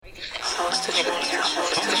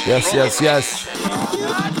Yes, yes, yes.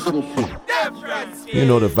 You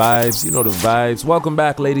know the vibes, you know the vibes. Welcome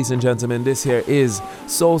back, ladies and gentlemen. This here is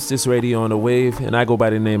Soulstice Radio on the Wave, and I go by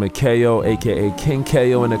the name of KO, aka King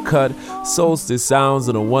KO in the cut. Soulstice sounds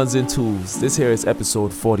on the ones and twos. This here is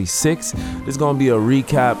episode 46. This is gonna be a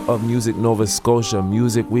recap of Music Nova Scotia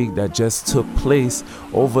Music Week that just took place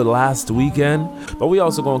over last weekend. But we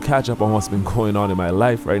also gonna catch up on what's been going on in my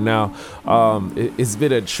life right now. It's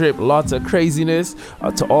been a trip, lots of craziness.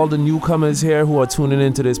 To all the newcomers here who are tuning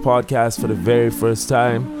into this podcast for the very first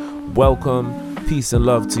time, welcome, peace and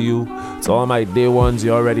love to you. To all my day ones,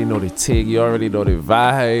 you already know the tig, you already know the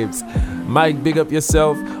vibes. Mike, big up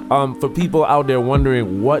yourself. For people out there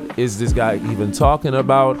wondering what is this guy even talking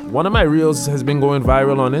about, one of my reels has been going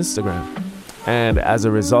viral on Instagram, and as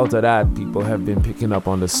a result of that, people have been picking up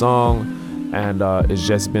on the song, and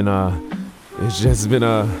it's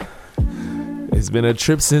been a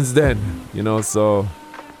trip since then, you know. So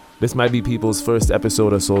this might be people's first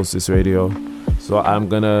episode of Soulstice Radio. So I'm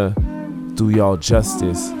gonna do y'all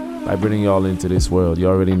justice by bringing y'all into this world. You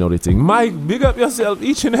already know the thing. Mike, big up yourself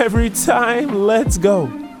each and every time. Let's go.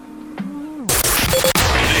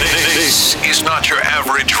 This is not your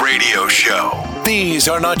average radio show. These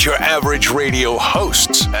are not your average radio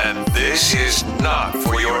hosts. And this is not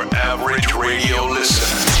for your average radio listener.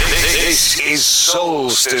 This is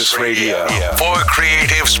Soulstice Radio. For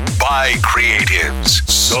creatives by creatives.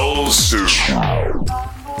 Soulstice.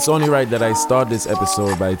 It's only right that I start this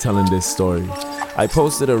episode by telling this story. I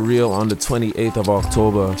posted a reel on the 28th of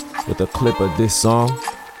October with a clip of this song,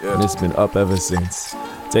 and it's been up ever since.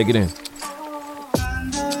 Take it in.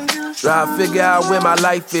 Try to figure out where my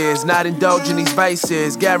life is, not indulging these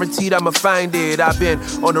vices. Guaranteed I'ma find it. I've been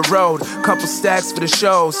on the road, couple stacks for the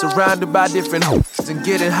show, surrounded by different hoes and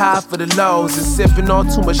getting high for the lows and sipping on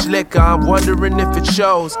too much liquor. I'm wondering if it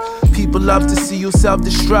shows. People love to see you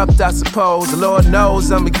self-destruct, I suppose. Lord knows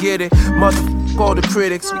I'ma get it. Motherfucker, all the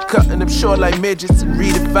critics, we cutting them short like midgets and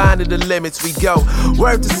redefining the limits. We go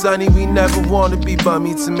word to Sunny, we never wanna be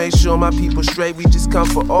bummy. To make sure my people straight, we just come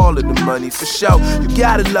for all of the money, for sure. You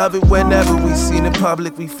gotta love it whenever we seen in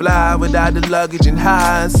public. We fly without the luggage and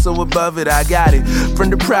high, and so above it, I got it. From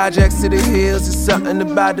the projects to the hills, it's something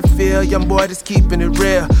about the feel. Young boy just keeping it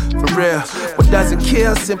real, for real. What doesn't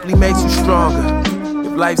kill simply makes you stronger.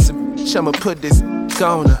 If life's a bitch, I'ma put this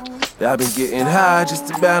on her. I've been getting high just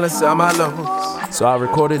to balance out my lows. So I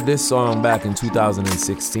recorded this song back in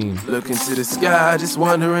 2016. Looking to the sky, just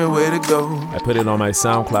wondering where to go. I put it on my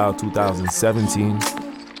SoundCloud 2017.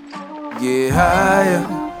 Get higher.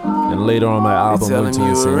 And later on my album went to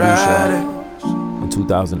the St. Lucia in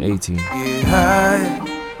 2018. Get higher.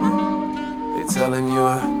 They telling you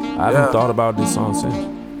I haven't thought about this song since.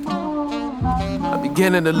 I'm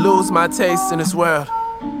beginning to lose my taste in this world.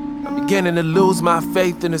 I'm beginning to lose my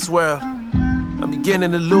faith in this world. I'm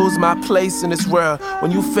beginning to lose my place in this world.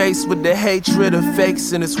 When you faced with the hatred of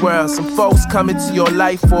fakes in this world, some folks come into your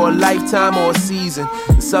life for a lifetime or a season.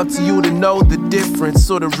 It's up to you to know the difference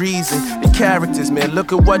or the reason. And characters, man,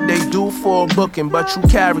 look at what they do for a booking. But true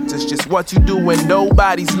characters, just what you do when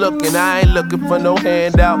nobody's looking. I ain't looking for no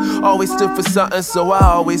handout. Always stood for something, so I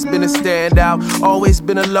always been a standout. Always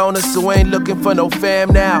been a loner, so ain't looking for no fam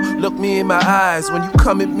now. Look me in my eyes when you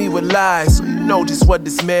come at me with lies, so you know just what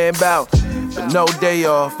this man bout. But no day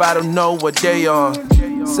off, I don't know what day on.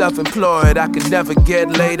 Self-employed, I could never get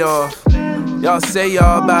laid off. Y'all say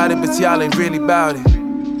y'all about it, but y'all ain't really about it.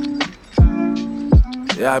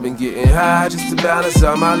 Yeah, I've been getting high just to balance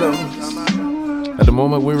out my lows. At the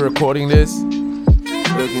moment we're recording this,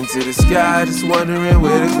 looking to the sky, just wondering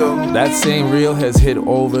where to go. That same reel has hit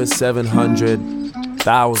over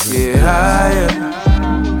 700,000. Get higher.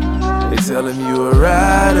 They telling you a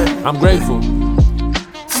rider. I'm grateful.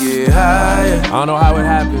 Get higher. I don't know how it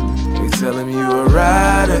happened. They telling you a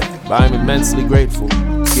rider. But I'm immensely grateful.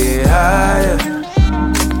 Get higher.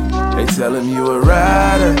 They telling you a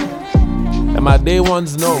rider. And my day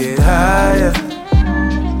ones know. Get higher.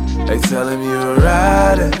 They telling you a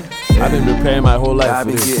rider. I've been preparing my whole life I've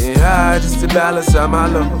for been this. getting high just to balance out my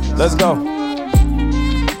lows. Let's go.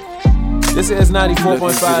 This is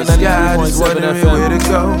 94.5, 93.7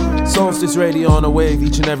 FM. Soulstice Radio on the Wave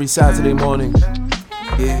each and every Saturday morning.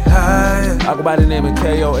 Get higher. I go by the name of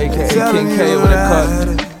KO, aka King KO in the cut.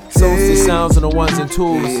 Soulstice sounds on the ones and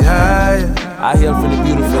twos. I hail from the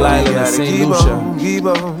beautiful island of St. Lucia.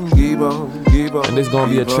 And this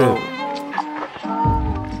gonna be a trip.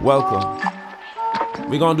 Welcome.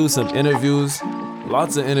 We're gonna do some interviews.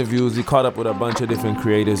 Lots of interviews. We caught up with a bunch of different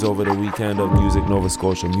creators over the weekend of Music Nova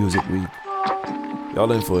Scotia Music Week.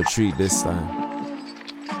 Y'all in for a treat this time.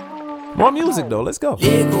 More music though, let's go.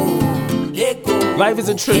 Lego, let go. Life is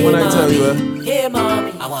a trip when I tell you. Hey,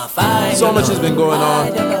 mommy, I want find So much has been going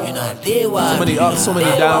on. So many ups, so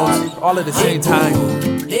many downs, all at the same time.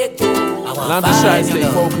 And I'm just trying to stay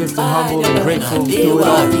focused and humble and grateful through it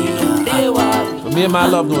all. But me and my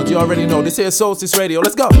loved ones, you already know. This here is Soulstice Radio.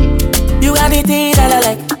 Let's go. You got the thing that I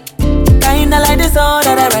like. Kinda like the song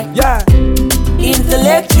that I write. Yeah.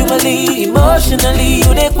 Intellectually, emotionally,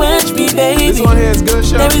 you they quench me, baby. This one here is good,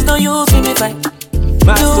 show. There is no use in me fight.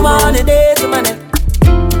 Master You want the days of my night.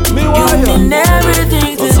 Me, why You mean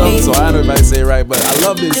everything to me. So I don't know if I say it right, but I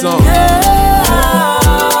love this song.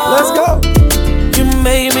 Let's go. You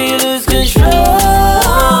made me lose control.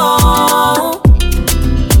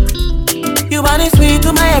 You want it sweet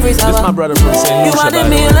to my every sour. This my brother from St. Lucia. You want the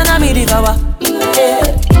meal and I mean the power.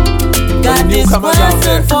 Yeah. Got this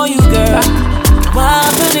question for you, girl. Why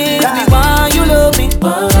believe me? Why you love me?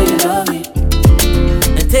 Why you love me?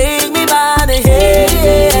 And take me by the hand.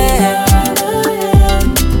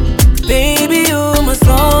 Baby, you must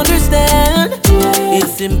understand.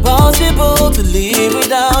 It's impossible to live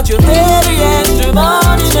without your very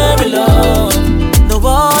extraordinary love. No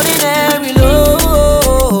ordinary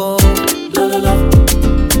love.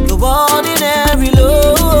 No ordinary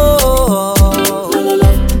love.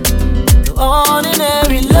 No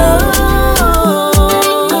ordinary love.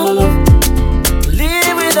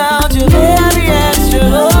 Live without your very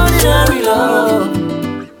extraordinary love.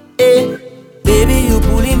 Hey, baby, you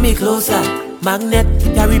pulling me closer. Magnet,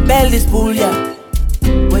 can repel this pull, yeah.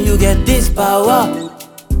 When you get this power,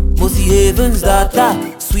 must see heaven's daughter.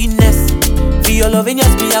 Sweetness, feel your love in your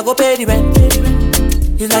skin, I go pay the rent.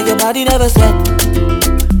 It's like your body never sweat.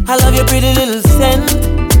 I love your pretty little scent.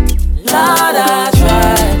 Lord, I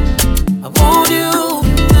try. I want you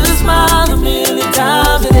to smile a million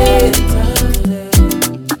times a day.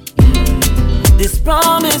 This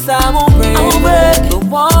promise I won't break. Don't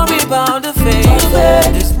worry about the fate.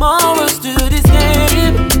 There's morals to this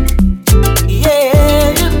game.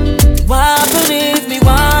 Yeah. Why believe me?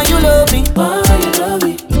 Why you love me? Why you love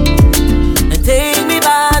me? And take me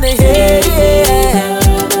by the hand.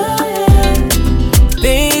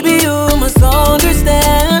 Baby, you must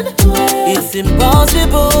understand. It's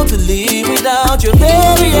impossible to live without your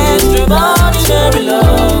very extraordinary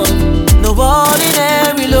love. No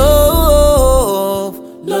ordinary love.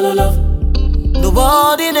 No love. No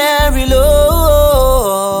ordinary love.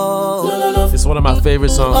 It's one of my favorite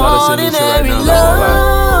songs out of St. Lucia right now.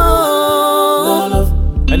 Love.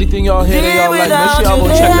 Anything y'all hear that y'all like, make sure y'all go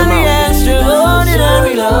check them out.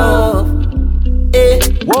 Extraordinary love.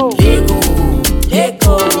 Whoa. Let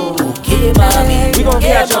go. We gon'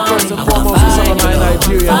 catch up first and foremost with some of my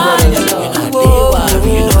Nigerian brothers.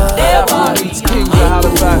 Beats King of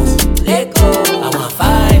Halifax. Let go. I want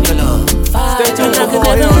find your love. Stay tuned for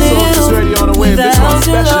more here on Soulstice Radio on the wave. This one's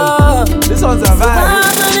special. This one's a vibe.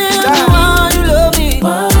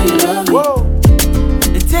 Whoa.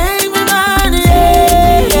 Take me by the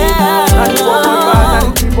hand.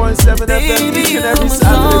 91.5, 93.7 FM each and every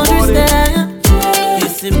Saturday morning.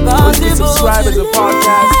 It's impossible. You can subscribe as a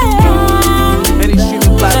podcast. Any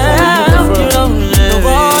streaming platform you prefer. No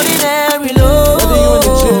ordinary love. Whether you're in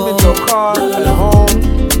the gym, in your car, at home.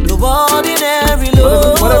 No ordinary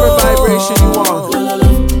love. Whatever vibration you want.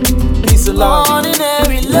 Peace and love.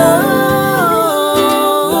 Ordinary love.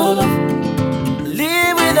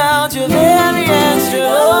 Live without your very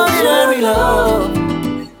extraordinary love.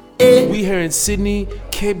 We here in Sydney,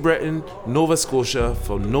 Cape Breton, Nova Scotia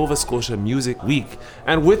for Nova Scotia Music Week.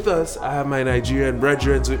 And with us, I have my Nigerian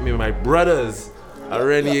brethren with me, my brothers,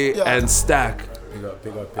 Aurelier and Stack.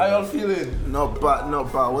 Big up. How y'all feeling? Not bad.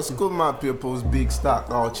 What's good, my people's big Stack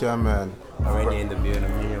out here, man? Already in the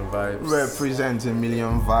building, Million Vibes. Representing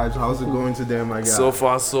Million Vibes. How's it going today, my guy? So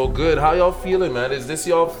far, so good. How y'all feeling, man? Is this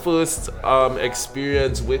your first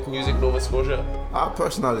experience with Music Nova Scotia?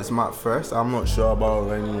 Personally, it's my first. I'm not sure about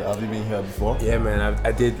any. Have you been here before? Yeah, man,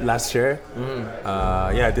 I did last year.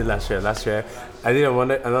 I did last year. I did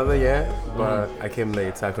another year, but I came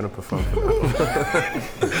late, so I couldn't perform.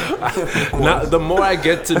 Now, the more I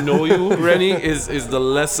get to know you, Rennie, is the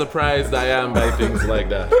less surprised I am by things like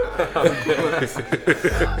that.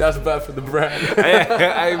 That's bad for the brand.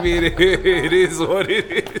 I mean, it is what it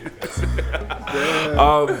is.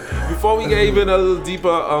 Before we get even a little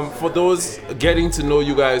deeper, for those getting to know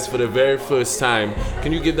you guys for the very first time,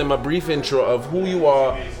 can you give them a brief intro of who you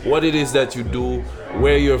are, what it is that you do,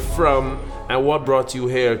 where you're from, and what brought you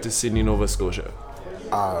here to Sydney, Nova Scotia?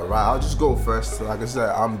 Alright, I'll just go first. Like I said,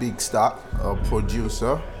 I'm Big Stack, a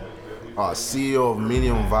producer, CEO of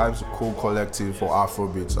Million Vibes, co-collective for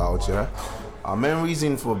Afrobeats out here. Our main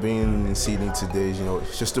reason for being in Sydney today is,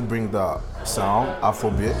 it's just to bring the sound,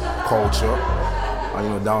 Afrobeat, culture,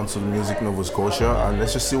 down to the music Nova Scotia, and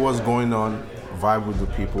let's just see what's going on, vibe with the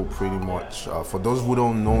people pretty much. For those who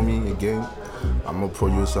don't know me, again, I'm a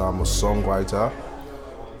producer, I'm a songwriter,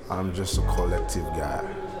 I'm just a collective guy.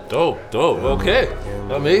 Dope, okay,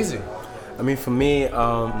 amazing. I mean, for me,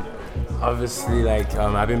 obviously,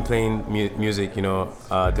 I've been playing music,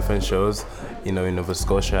 different shows, in Nova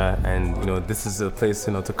Scotia, and this is a place,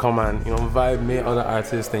 to come and vibe, meet other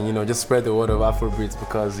artists, and just spread the word of Afrobeats,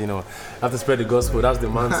 because have to spread the gospel. That's the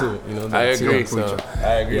mantle, I agree.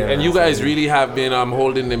 I agree. Yeah, and you guys really have been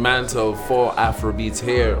holding the mantle for Afrobeats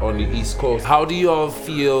here on the East Coast. How do you all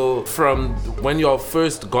feel from when you all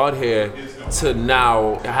first got here to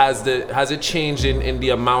now? Has it changed in the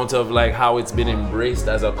amount of how it's been embraced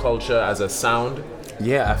as a culture, as a sound?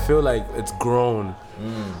 Yeah, I feel like it's grown.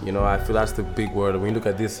 I feel that's the big word. When you look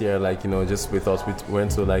at this year, just with us, we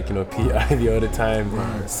went to PI the other time,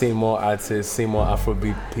 seeing more artists, seeing more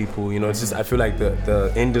Afrobeat people. It's just, I feel like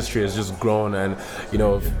the industry has just grown, and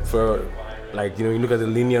for you look at the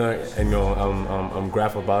linear and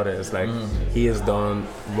graph about it. It's he has done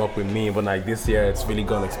work with me, but this year it's really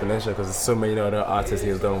gone exponential because there's so many other artists he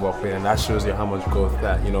has done work with, and that shows you how much growth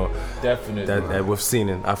that definitely that we've seen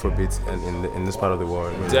in Afrobeats and in this part of the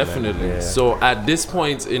world. Definitely. Yeah. So at this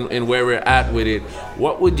point in where we're at with it,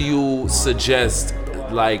 what would you suggest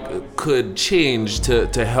could change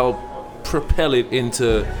to help propel it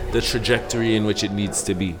into the trajectory in which it needs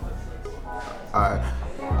to be?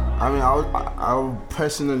 I would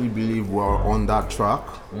personally believe we're on that track,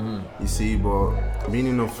 you see, but being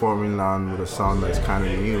in a foreign land with a sound that's kind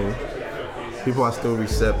of new, people are still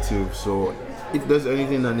receptive. So if there's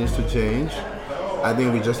anything that needs to change, I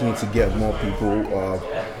think we just need to get more people,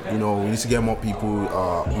 we need to get more people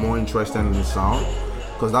more interested in the sound,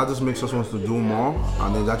 because that just makes us want to do more,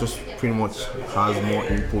 and then that just pretty much has more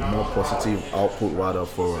input, more positive output rather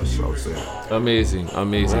for us, I would say. Amazing.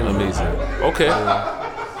 Okay.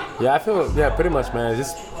 Yeah, I feel, pretty much, man.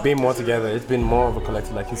 Just being more together. It's been more of a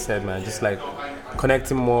collective, like you said, man. Just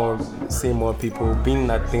connecting more, seeing more people, being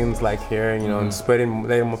at things here, and spreading,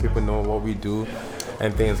 letting more people know what we do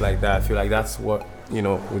and things like that. I feel like that's what, we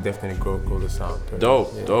definitely grow the sound.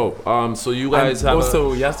 Dope. So you guys have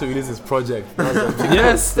also, he has to release his project.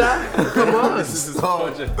 Yes, come on. This is his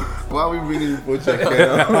project. Why are we bringing the project?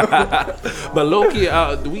 But Loki,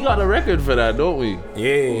 we got a record for that, don't we?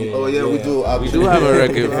 Yeah. Oh yeah, we do. We do have a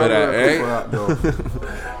record for that,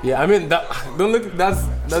 right? Yeah, I mean, don't look. That's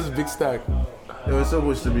a big stack. It was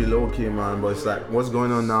supposed to be low key, man, but it's what's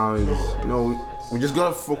going on now is, we just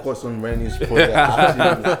gotta focus on Rennie's project.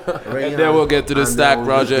 And then we'll get to the Stack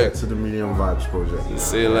project. Get to the Million Vibes project.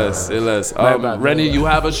 Say less. Rennie, you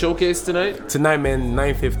have a showcase tonight? Tonight, man,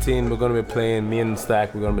 9:15. We're gonna be playing. Me and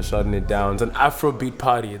Stack. We're gonna be shutting it down. It's an Afrobeat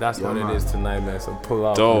party. That's what it is tonight, man. So pull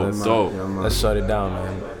out. Dope. Let's shut it down,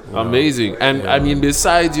 man. Amazing. And I mean,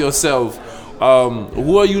 besides yourself,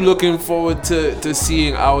 who are you looking forward to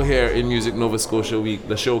seeing out here in Music Nova Scotia Week,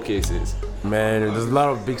 the showcases? Man, there's a lot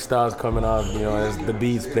of big stars coming up. There's The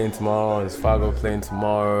Beats playing tomorrow. There's Fargo playing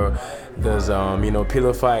tomorrow. There's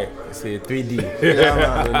Pillow Fight. It's a 3D. Yeah,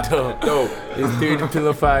 man. Dope. It's 3D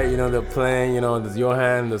Pillow Fight. They're playing. There's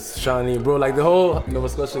Johan. There's Shani, bro. The whole Nova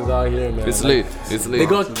Scotia's out here, man. It's lit. They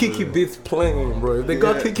got Kiki Beats playing, bro. They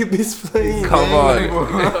got Kiki Beats playing. Come on.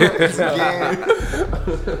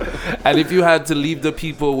 And if you had to leave the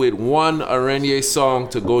people with one Arenier song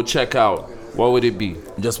to go check out, what would it be?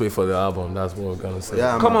 Just wait for the album. That's what we're gonna say.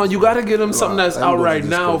 Yeah, come on, you gotta get them something that's out right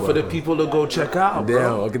now for the people to go check out. Damn.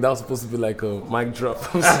 Bro. Okay, that was supposed to be like a mic drop.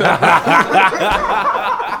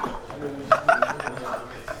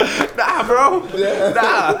 Nah, bro.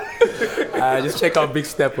 Nah. Just check out Big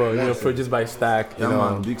Stepper. Produced by Stack.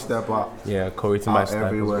 Man, Big Stepper. Yeah, co-written by Stack.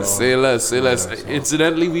 Everywhere. Say less.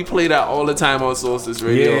 Incidentally, we play that all the time on Soulstice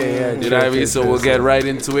Radio. Yeah. You know what I mean? So we'll get right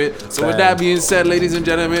into it. So with that being said, ladies and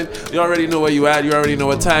gentlemen, you already know where you at. You already know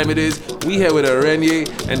what time it is. We here with Arenier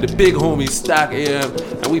and the big homie Stack AM,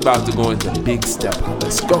 and we about to go into Big Stepper.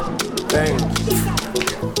 Let's go. Bang.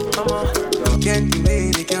 Get the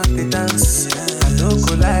way they got the dance. I don't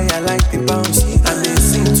go lie, I like the bounce. I may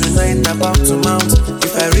sing tonight about to mount.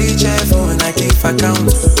 If I reach iPhone, I keep account.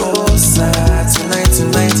 Oh, sad, tonight.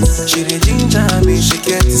 She the ginger me, she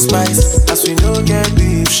get the spice. As we no get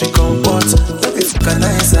beef, she comport. Look if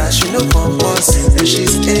organizer, she no comport. And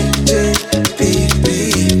she's AJBB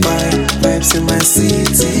vibes in my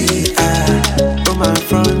city. From my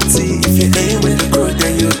fronty. If you ain't with the crew,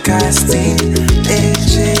 then you casting.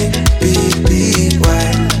 AJBB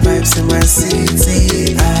vibes in my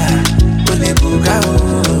city. Booga,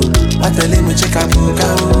 I tell him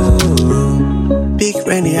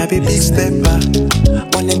big stepper.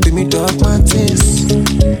 Wanna give me dog Martins.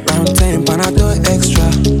 Round 10, Panadol extra.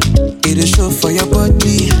 It is show for your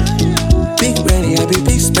body. Big ready, I be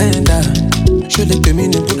big spender. Show the pay me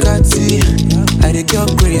in Bugatti. I dey girl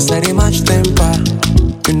grace, I dey match temper.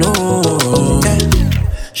 You know, yeah.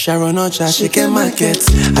 Sharon Ocha, she can market.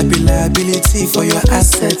 I be liability for your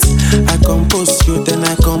assets. I compose you, then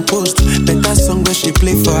I compost. Better song where she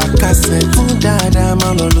play for a cassette. Oh, dad, I'm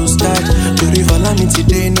all lose that. Jury holla me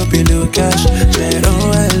today, no pay no cash. Jero,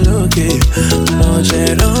 I look it. No,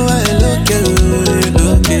 Jero, I look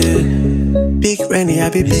it. Big Rennie, I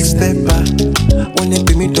be big stepper. Wanna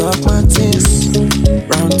be me dog Martins.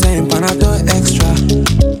 Round 10, Panadol extra.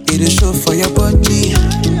 It is show for your body.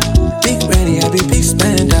 Big ready, I be big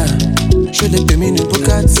spender. Should they pay me in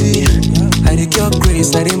Bugatti? I dey girl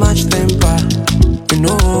grace, I dey match temper. You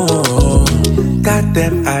know,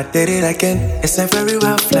 goddamn, I did it again. It's a very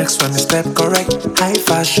well flex when the step correct. High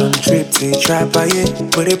fashion trip, they try buy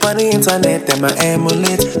it. Put it on the internet, then my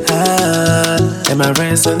emulate. Then my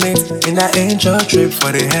resonate. In that angel trip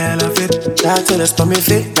for the hell of it. Try to let's put me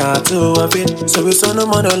fit, now two of it. So it's on the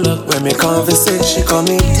monologue when me conversate. She call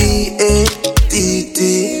me D-A-D-D-Y.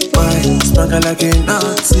 Sparkle like a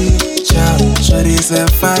naughty child. Shorty's a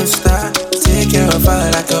 5-star. Take care of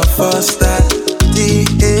her like a 4-star.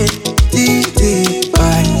 D-A-D-D-Y.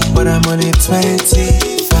 But I'm only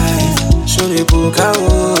 25. Surely buka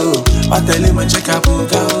oh. I tell him I check out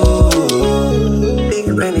buka oh. Big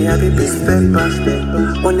Benny, I be big stepper.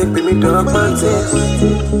 Wanna be me dog Martins.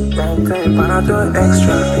 Round 10, Panadol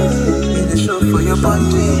extra. In the show for your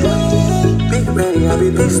body. Big Benny, I be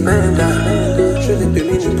big spender. Surely be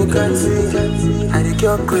me in Bugatti. I dey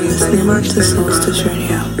girl crazy, I dey match the Soulstice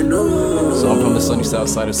Radio. So I'm from the sunny south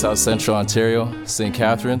side of South Central Ontario, St.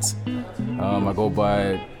 Catharines. I go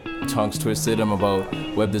by Tongues Twisted. I'm about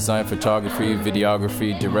web design, photography,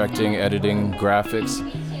 videography, directing, editing, graphics,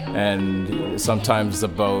 and sometimes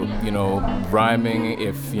about, rhyming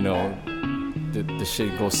if, the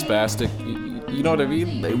shit goes spastic. You know what I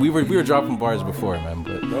mean? Like, we were dropping bars before, man,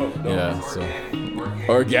 but yeah, so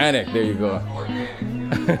organic, there you go.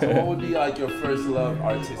 So what would be like your first love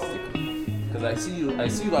artistically? Because I see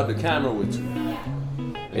you got the camera with you.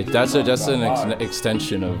 That's an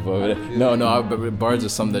extension of but bars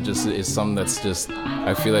is something that's just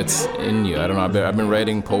I feel it's in you. I don't know. I've been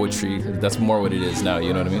writing poetry. That's more what it is now.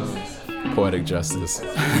 You know what I mean? Poetic justice. I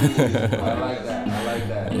like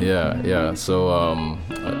that. Yeah. So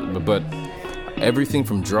but everything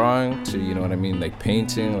from drawing to like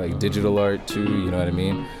painting, like digital art too. You know what I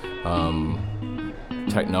mean?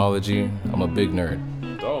 Technology. I'm a big nerd.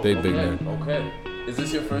 Big nerd. Okay. Is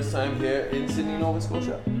this your first time here in Sydney, Nova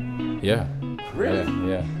Scotia? Yeah. Really?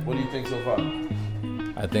 Yeah. What do you think so far?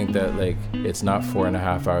 I think that it's not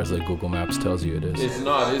 4.5 hours like Google Maps tells you it is. It's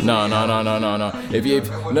not. Is No. If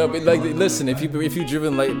listen, if you've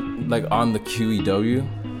driven like on the QEW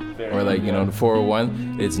or the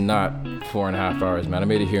 401, it's not 4.5 hours, man. I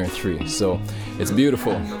made it here in 3, so it's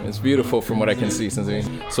beautiful. It's beautiful from what I can see.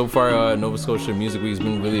 So far, Nova Scotia Music Week has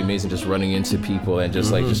been really amazing. Just running into people and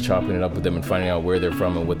just just chopping it up with them and finding out where they're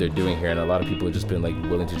from and what they're doing here. And a lot of people have just been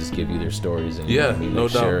willing to just give you their stories and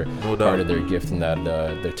share part of their gift and that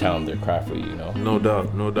their talent, their craft with you. No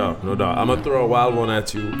doubt. I'm gonna throw a wild one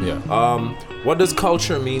at you. Yeah. What does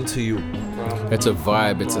culture mean to you? It's a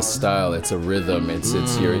vibe, it's a style, it's a rhythm, it's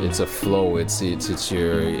a flow, it's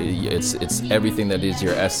everything that is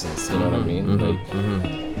your essence. You know what I mean?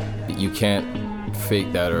 You can't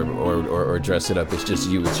fake that or dress it up. It's just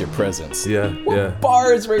you. It's your presence. Yeah.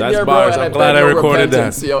 Bars right That's there, bars. bro. I'm glad I recorded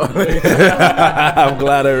that. I'm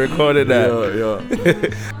glad I recorded that. Yeah.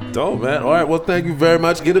 Dope, man. All right. Well, thank you very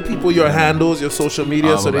much. Give the people your handles, your social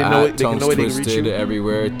media, so they know it. They can know where they can reach you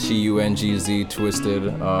everywhere. TUNGZ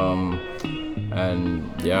Twisted. And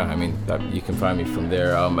yeah, I mean, you can find me from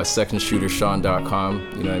there. SecondShooterSean.com.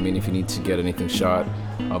 You know what I mean? If you need to get anything shot,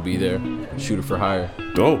 I'll be there. Shooter for hire.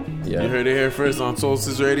 Dope. Yeah. You heard it here first on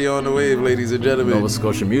Soulstice Radio on the Wave, ladies and gentlemen. Nova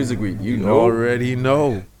Scotia Music Week. You already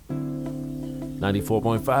know.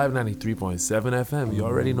 94.5, 93.7 FM. You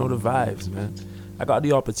already know the vibes, man. I got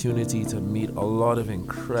the opportunity to meet a lot of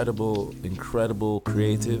incredible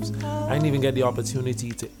creatives. I didn't even get the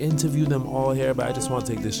opportunity to interview them all here, but I just want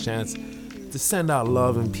to take this chance to send out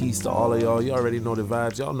love and peace to all of y'all. You already know the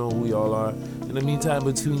vibes. Y'all know who y'all are. In the meantime,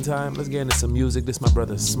 between time, let's get into some music. This is my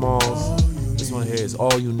brother Smalls. This one here is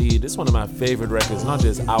All You Need. This is one of my favorite records, not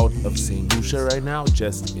just out of St. Lucia right now,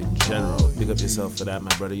 just in general. Big up yourself for that,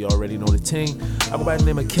 my brother. You already know the ting. I go by the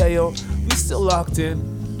name of KO. We still locked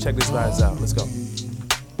in. Check this vibes out. Let's go.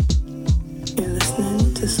 You're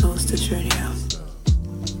listening to Soulstice Radio.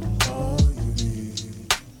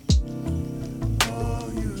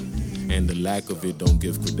 and the lack of it don't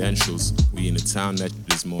give credentials. We in a town that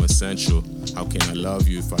is more essential. How can I love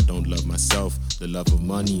you if I don't love myself? The love of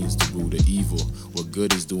money is the root of evil. What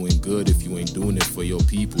good is doing good if you ain't doing it for your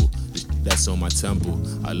people? That's on my temple.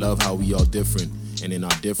 I love how we all different, and in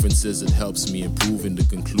our differences it helps me improve in the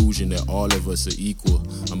conclusion that all of us are equal.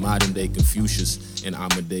 A modern day Confucius and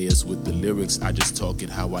Amadeus with the lyrics. I just talk it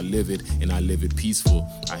how I live it, and I live it peaceful.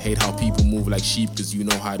 I hate how people move like sheep, cause you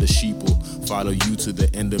know how the sheep will follow you to the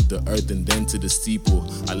end of the earth and then to the steeple.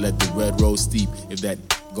 I let the red rose steep. If that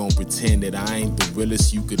gon' pretend that I ain't the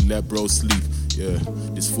realest, you could let bro sleep. Yeah,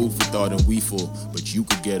 this food for thought and we full, but you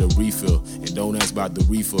could get a refill. And don't ask about the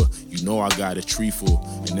reefer, you know I got a tree full.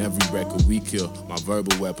 And every record we kill, my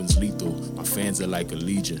verbal weapons lethal. My fans are like a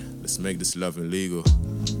legion, let's make this love illegal.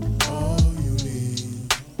 All you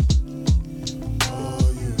need, all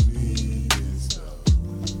you need is love.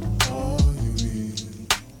 All you need,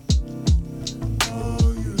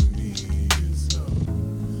 all you need is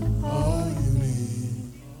love. All you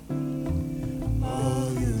need,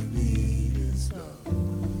 all you need is love.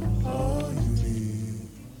 All you need,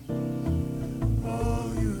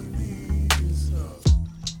 all you need is love.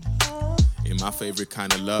 And my favorite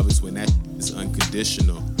kind of love is when that is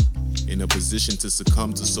unconditional. In a position to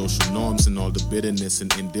succumb to social norms and all the bitterness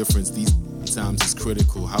and indifference, these times is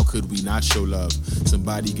critical. How could we not show love?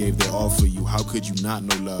 Somebody gave their all for you, how could you not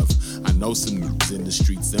know love? I know some niggas in the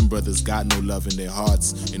streets, them brothers got no love in their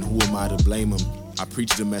hearts, and who am I to blame them? I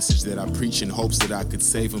preach the message that I preach in hopes that I could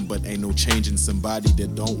save them, but ain't no changing somebody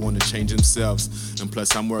that don't want to change themselves. And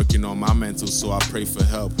plus I'm working on my mental, so I pray for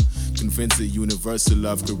help. Convinced that universal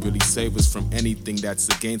love could really save us from anything that's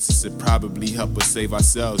against us. It probably help us save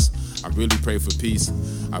ourselves. I really pray for peace.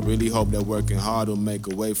 I really hope that working hard will make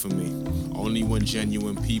a way for me. Only when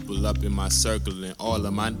genuine people up in my circle and all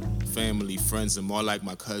of my family, friends, and more like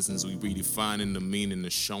my cousins, we redefining the meaning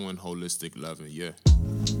of showing holistic loving, yeah.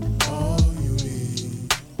 All you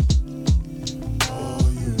need, all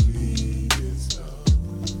you need is love.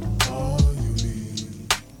 All you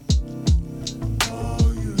need,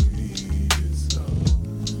 all you need is love.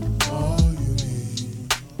 All you need,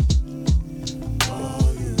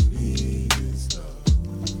 all you need is love.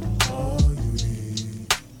 All you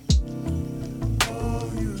need, all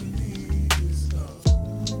you need is love.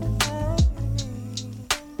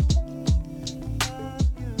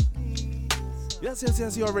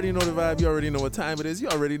 Yes, you already know the vibe, you already know what time it is, you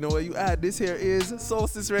already know where you at. This here is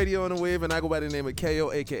Soulstice Radio on the Wave, and I go by the name of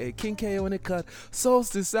KO, aka King KO in the cut.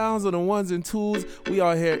 Soulstice sounds on the ones and twos. We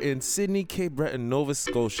are here in Sydney, Cape Breton, Nova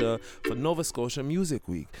Scotia for Nova Scotia Music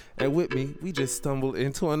Week. And with me, we just stumbled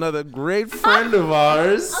into another great friend of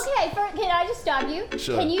ours. Okay, can I just stop you?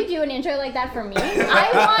 Sure. Can you do an intro like that for me? I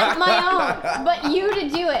want my own, but you to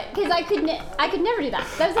do it, because I could never do that.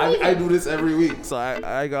 That's amazing. I do this every week, so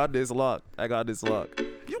I got this luck.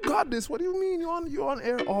 You got this. What do you mean? You're on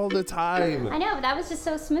air all the time. I know, but that was just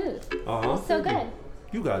so smooth. So good.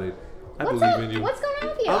 You got it. I What's believe up? in you. What's going on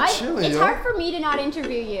with you? I'm chilling, it's yo. hard for me to not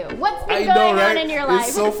interview you. What's been I going know, right? on in your life?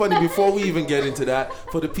 It's so funny. Before we even get into that,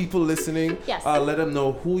 for the people listening, Yes. Let them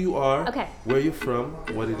know who you are, Okay. where you're from,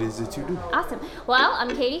 what it is that you do. Awesome. Well,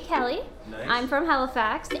 I'm Katie Kelly. Nice. I'm from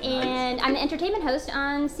Halifax, and I'm the entertainment host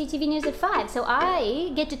on CTV News at 5. So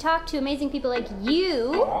I get to talk to amazing people like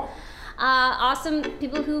you. Awesome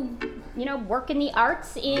people who, work in the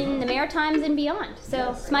arts in the Maritimes and beyond.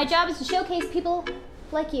 So my job is to showcase people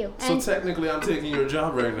like you. And so technically, I'm taking your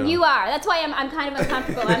job right now. You are. That's why I'm kind of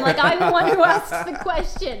uncomfortable. I'm like, I'm the one who asks the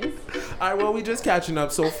questions. All right, well, we're just catching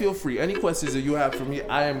up, so feel free. Any questions that you have for me,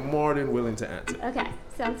 I am more than willing to answer. Okay,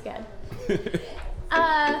 sounds good.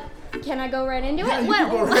 Can I go right into Yeah, it? you can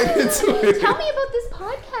go right into it. Tell me about this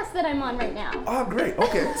podcast that I'm on right now. Oh, great.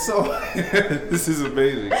 Okay, so this is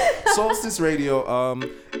amazing. Soulstice Radio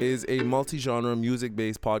is a multi-genre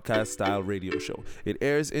music-based podcast-style radio show. It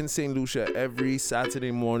airs in St. Lucia every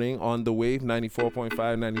Saturday morning on The Wave 94.5,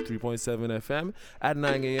 93.7 FM at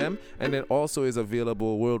 9 a.m. And it also is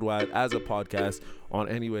available worldwide as a podcast on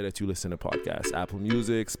anywhere that you listen to podcasts. Apple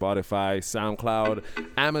Music, Spotify, SoundCloud,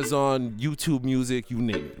 Amazon, YouTube Music, you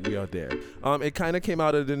name it. We are there. It kind of came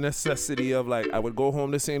out of the necessity of I would go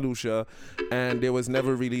home to St. Lucia and there was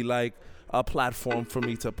never really a platform for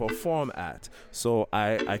me to perform at. So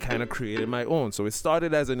I kind of created my own. So it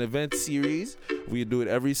started as an event series. We'd do it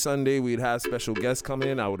every Sunday. We'd have special guests come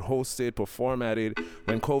in. I would host it, perform at it.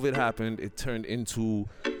 When COVID happened, it turned into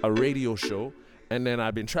a radio show. And then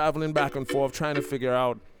I've been traveling back and forth trying to figure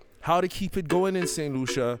out how to keep it going in St.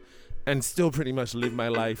 Lucia and still pretty much live my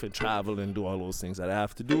life and travel and do all those things that I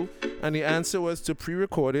have to do. And the answer was to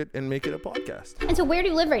pre-record it and make it a podcast. And so where do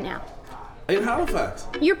you live right now? In Halifax.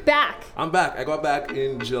 You're back. I'm back. I got back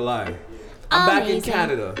in July. I'm back in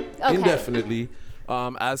Canada indefinitely.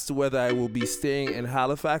 As to whether I will be staying in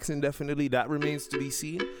Halifax indefinitely, that remains to be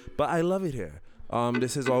seen. But I love it here.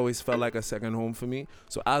 This has always felt like a second home for me.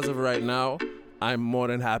 So as of right now, I'm more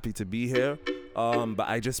than happy to be here. But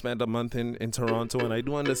I just spent a month in Toronto, and I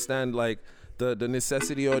do understand like the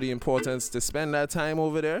necessity or the importance to spend that time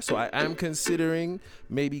over there. So I am considering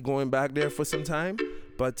maybe going back there for some time.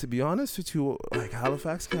 But to be honest with you, like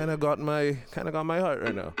Halifax kind of got my heart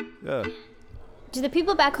right now. Yeah. Do the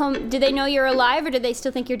people back home, do they know you're alive, or do they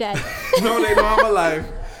still think you're dead? No, they know I'm alive.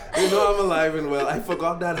 They know I'm alive and well. I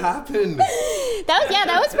forgot that happened.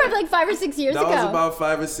 That was probably like 5 or 6 years ago. That was about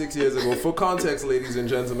 5 or 6 years ago. For context, ladies and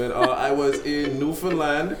gentlemen, I was in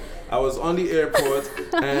Newfoundland. I was on the airport,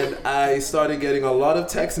 and I started getting a lot of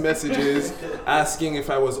text messages asking if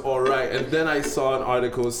I was all right. And then I saw an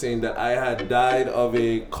article saying that I had died of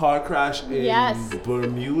a car crash in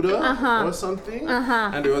Bermuda or something.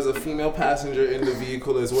 And there was a female passenger in the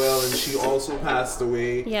vehicle as well, and she also passed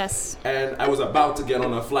away. Yes. And I was about to get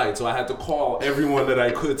on a flight, so I had to call everyone that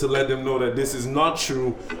I could to let them know that this is not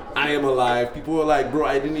true. I am alive. People were like, bro,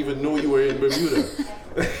 I didn't even know you were in Bermuda.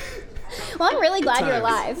 Well, I'm really glad you're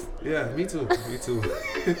alive. Yeah, me too.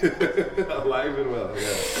 Alive and well,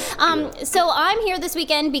 yeah. So I'm here this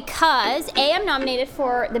weekend because I'm nominated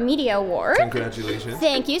for the Media Award. Congratulations.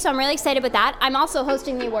 Thank you. So I'm really excited about that. I'm also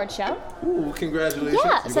hosting the award show. Ooh, congratulations.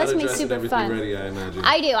 Yeah, you so that's gonna be super fun. Ready, I imagine.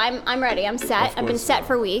 I do. I'm ready. I'm set. I've been set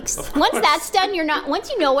for weeks. Once that's done,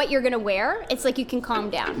 once you know what you're gonna wear, it's like you can calm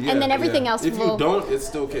down. And then everything else if you don't, it's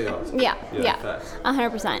still chaos. Yeah.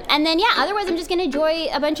 100%. And then otherwise I'm just gonna enjoy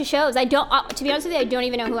a bunch of shows. I don't to be honest with you, I don't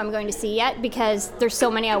even know who I'm going to see yet because there's so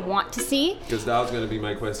many I want to see. Because that was going to be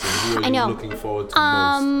my question. Who are you looking forward to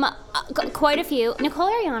most? Quite a few. Nicole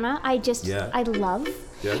Ariana, I love.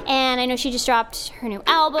 Yeah. And I know she just dropped her new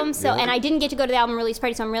album, and I didn't get to go to the album release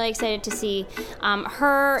party, so I'm really excited to see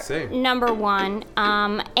her number one.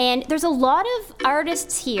 And there's a lot of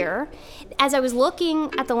artists here, as I was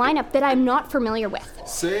looking at the lineup, that I'm not familiar with.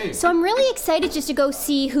 Same. So I'm really excited just to go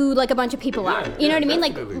see who like a bunch of people are. You know what I mean?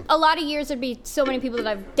 Definitely. Like a lot of years there'd be so many people that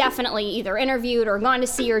I've definitely either interviewed or gone to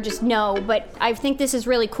see or just know, but I think this is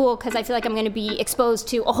really cool because I feel like I'm going to be exposed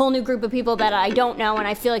to a whole new group of people that I don't know, and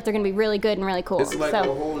I feel like they're going to be really good and really cool. It's like a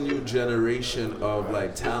whole new generation of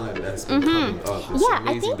like talent that's been coming up.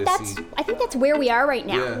 It's I think that's where we are right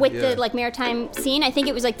now with the like maritime scene. I think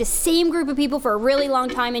it was like the same group of people for a really long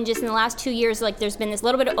time, and just in the last 2 years, like there's been this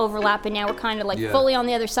little bit of overlap, and now we're kind of like fully on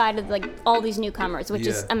the other side of like all these newcomers, which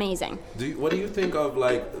is amazing. What do you think of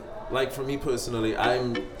like for me personally,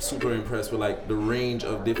 I'm super impressed with like the range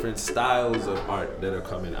of different styles of art that are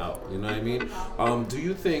coming out. You know what I mean? Do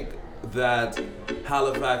you think that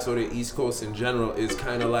Halifax or the East Coast in general is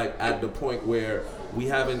kind of like at the point where we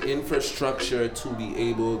have an infrastructure to be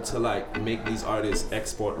able to like make these artists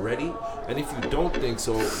export ready? And if you don't think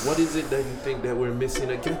so, what is it that you think that we're missing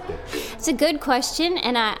to get there? It's a good question,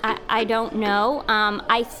 and I don't know.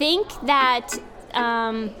 I think that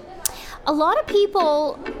a lot of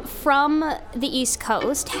people from the East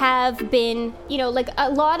Coast have been, like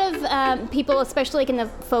a lot of people, especially like in the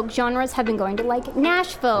folk genres, have been going to like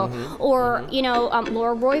Nashville or,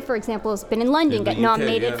 Laura Roy, for example, has been in London, got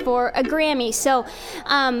nominated for a Grammy. So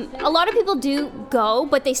a lot of people do go,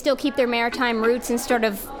 but they still keep their maritime roots and sort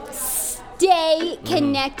of stay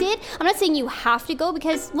connected. I'm not saying you have to go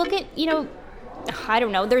because look at, I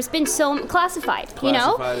don't know. There's been so Classified.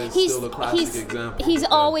 Is still a classic example. He's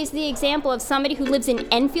always the example of somebody who lives in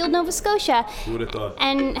Enfield, Nova Scotia, who would have thought?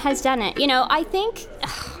 And has done it. I think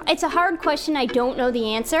it's a hard question. I don't know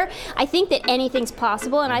the answer. I think that anything's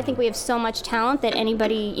possible, and I think we have so much talent that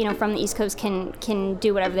anybody from the East Coast can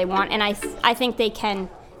do whatever they want, and I think they can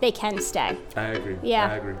stay. I agree. Yeah.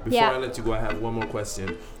 I agree. Before I let you go, I have one more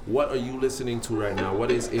question. What are you listening to right now? What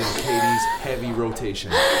is in Katie's heavy rotation?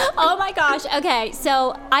 Oh my gosh. Okay,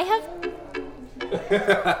 so I have...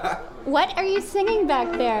 What are you singing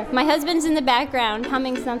back there? My husband's in the background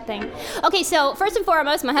humming something. Okay, so first and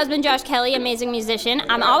foremost, my husband Josh Kelly, amazing musician.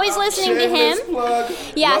 I'm always listening to him. Plug.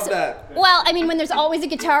 Yeah. Love that. Well, I mean, when there's always a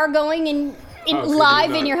guitar going in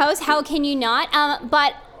live in your house, how can you not?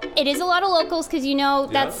 But it is a lot of locals because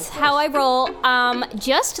that's how I roll.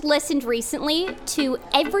 Just listened recently to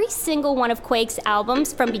every single one of Quake's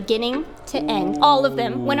albums from beginning to end. All of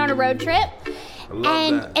them. Went on a road trip.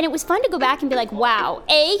 And it was fun to go back and be like, wow,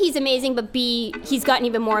 A, he's amazing, but B, he's gotten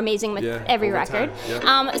even more amazing with every record.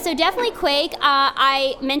 So definitely Quake.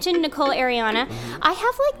 I mentioned Nicole Ariana. I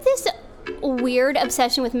have like this weird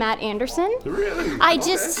obsession with Matt Anderson. Really?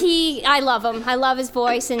 I love him. I love his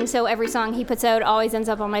voice, and so every song he puts out always ends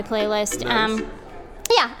up on my playlist. Nice.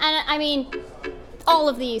 Yeah, and I mean, all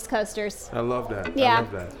of the East Coasters. I love that. Yeah. I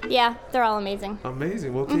love that. Yeah, they're all amazing.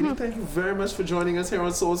 Amazing. Well, Katie, thank you very much for joining us here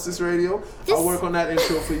on Soulstice Radio. This- I'll work on that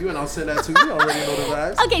intro for you, and I'll send that to you. I already know the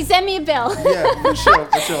vibes. Okay, send me a bill. Yeah, for sure.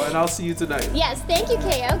 And I'll see you tonight. Yes, thank you,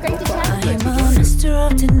 KO. Great to chat. I'm a mister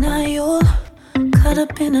of denial, caught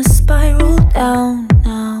up in a spiral down.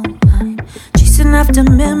 Now I'm chasing after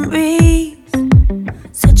memories,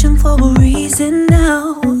 searching for a reason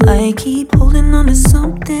now. I keep holding on to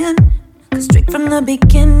something, 'cause straight from the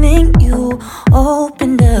beginning you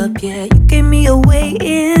opened up. Yeah, you gave me a way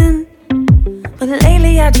in, but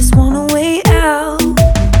lately I just want a way out.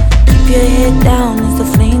 Keep your head down as the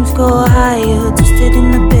flames grow higher, twisted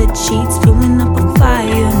in the bed sheets, fueling up a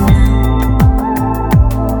fire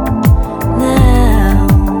now.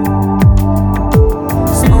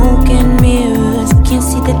 Smoke and mirrors, we can't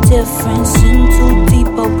see the difference. In too deep,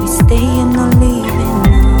 but we stay in the leaving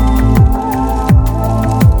now.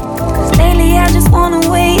 'Cause lately I just want a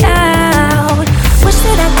way out. Wish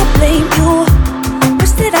that I could blame you,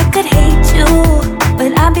 wish that I could hate you,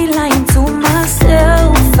 but I'd be lying to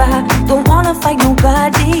myself. I don't wanna fight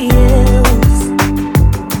nobody else.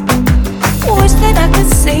 Wish that I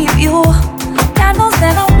could save you, God knows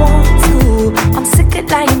that I want to. I'm sick of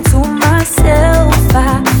lying to myself.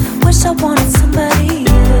 I wish I wanted somebody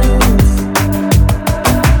else.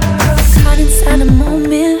 Caught inside a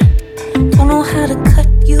moment, don't know how to cut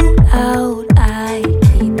you out. I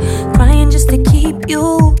keep crying just to keep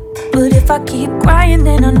you, but if I keep crying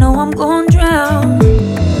then I know I'm gonna drown.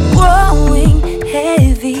 Growing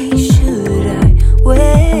heavy, should I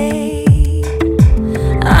wait?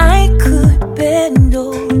 I could bend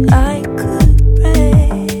or I could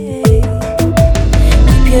break.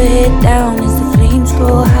 Keep your head down as the flames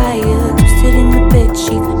grow higher, twisted in the bed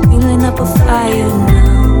sheet, fueling up a fire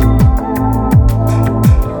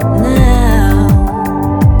now.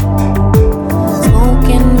 Smoke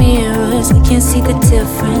and mirrors, we can't see the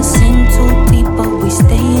difference. In too deep, but we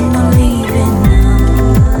stay in the leaving now.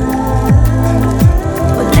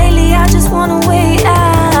 But lately I just want a way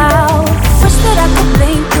out. Wish that I could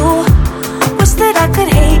blame you, wish that I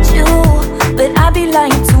could hate you, but I'd be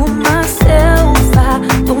lying to myself. I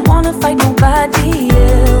don't wanna fight nobody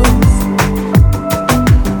else.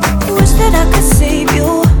 Wish that I could save you,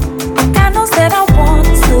 God knows that I want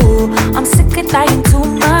to. I'm sick of lying to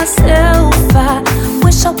myself. I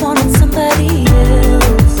wish I wanted somebody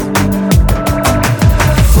else.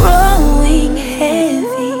 Growing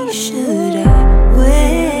heavy, should I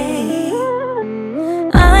wait?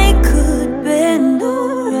 I could bend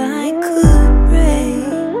or I could break.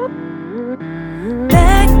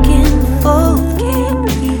 Back and forth, can't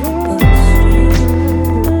keep us straight.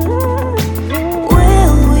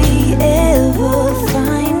 Will we ever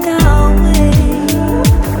find our way?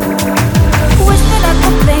 Wish that I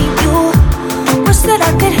could blame you, wish that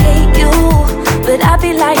I could hate you, but I'd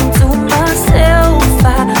be lying to myself. I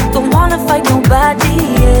don't wanna fight nobody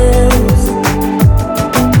else.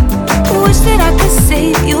 Wish that I could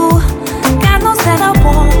save you, God knows that I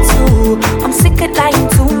want to. I'm sick of lying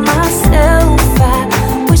to myself. I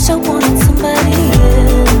wish I wanted somebody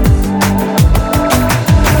else.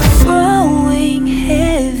 Growing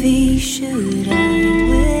heavy, should I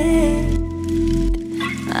wait?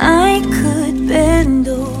 I could bend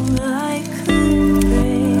or I could break.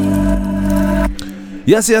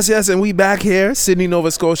 Yes, and we back here, Sydney,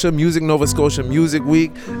 Nova Scotia, Nova Scotia Music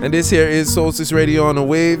Week, and this here is Soulstice Radio on the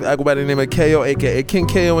Wave. I go by the name of KO, aka King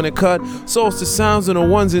KO in the cut. Soulstice sounds on the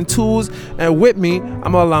ones and twos, and with me,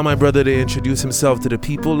 I'm gonna allow my brother to introduce himself to the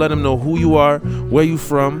people, let them know who you are, where you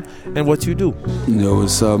from, and what you do. Yo,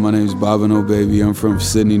 what's up? My name's Bobino Baby. I'm from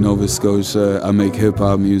Sydney, Nova Scotia. I make hip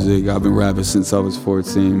hop music. I've been rapping since I was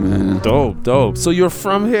 14, man. Dope. So you're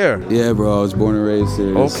from here? Yeah, bro. I was born and raised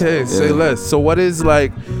here. Okay, say less. So what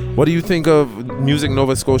do you think of Music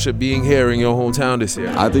Nova Scotia being here in your hometown this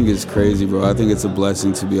year? I think it's crazy, bro. I think it's a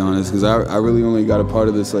blessing, to be honest, because I really only got a part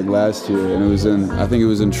of this like last year, and I think it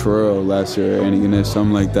was in Truro last year, or Antigonish,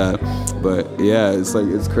 something like that. But yeah,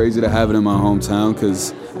 it's crazy to have it in my hometown,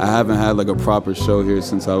 because I haven't had like a proper show here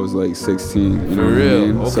since I was like 16. You know For real? what I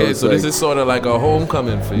mean? Okay, so this is sort of like a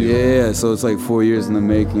homecoming for you. Yeah, so it's like 4 years in the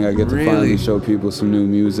making. I get to finally show people some new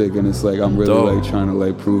music, and it's like I'm really like trying to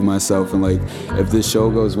like prove myself, and like if this show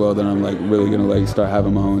goes well, then I'm like really gonna like start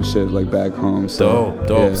having my own shit like back home. So,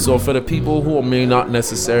 Dope. Yeah. So for the people who may not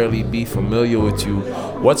necessarily be familiar with you,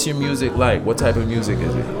 what's your music like? What type of music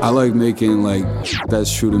is it? I like making like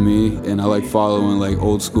that's true to me, and I like following like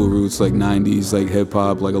old school roots, like 90s like hip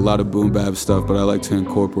hop, like like a lot of boom bap stuff, but I like to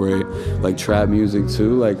incorporate like trap music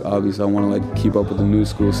too. Like obviously I want to like keep up with the new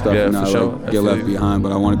school stuff and not like get left behind,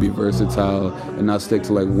 but I want to be versatile and not stick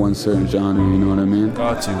to like one certain genre, you know what I mean?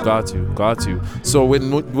 Got you. So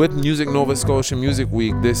with Music Nova Scotia Music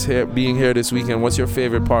Week, being here this weekend, what's your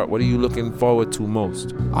favorite part? What are you looking forward to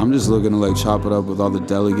most? I'm just looking to like chop it up with all the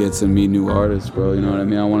delegates and meet new artists, bro. You know what I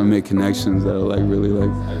mean? I want to make connections that are like really like,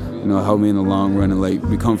 you know, help me in the long run and like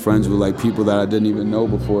become friends with like people that I didn't even know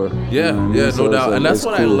before. Yeah, you know what I mean? So no doubt. like, and that's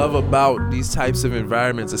what cool. I love about these types of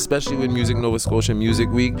environments, especially with Music Nova Scotia Music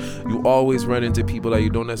Week. You always run into people that you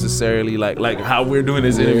don't necessarily like how we're doing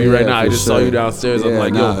this interview right now. I just saw you downstairs. I'm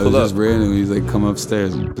like, yo, pull it was up. just random. He's like, come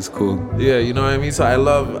upstairs. It's cool. Yeah, you know what I mean? So I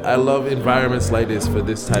love environments like this for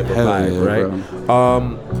this type of vibe, right?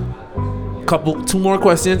 Bro. Two more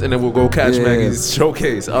questions and then we'll go catch Maggie's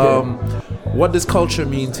showcase. What does culture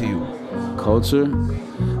mean to you? Culture?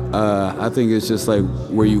 I think it's just like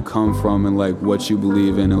where you come from and like what you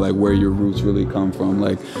believe in and like where your roots really come from.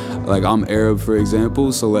 Like I'm Arab, for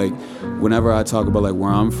example, so like whenever I talk about like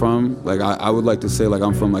where I'm from, like I would like to say like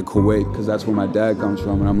I'm from like Kuwait because that's where my dad comes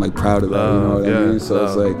from and I'm like proud of that, you know what I mean? So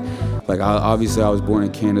it's like obviously I was born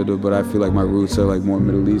in Canada, but I feel like my roots are like more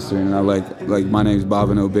Middle Eastern, and I like my name's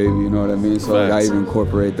Bobino Baby, you know what I mean? So like I even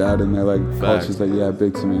incorporate that in there. Like culture's like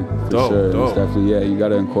big to me for sure. It's definitely you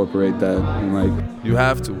gotta incorporate that and like you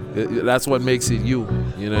have to. That's what makes it you.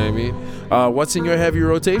 You know what I mean? What's in your heavy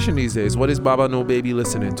rotation these days? What is Bobino Baby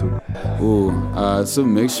listening to? It's a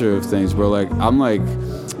mixture of things, bro. Like I'm like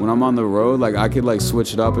when I'm on the road, like I could like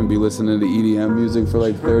switch it up and be listening to EDM music for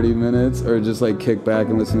like 30 minutes, or just like kick back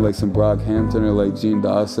and listen to like some Brockhampton or like Gene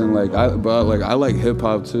Dawson. Like I like hip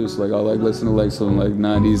hop too, so like I like listen to like some like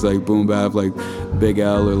 90s like boom bap, like Big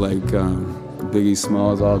L or like Biggie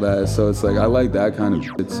Smalls, all that. So it's like I like that kind of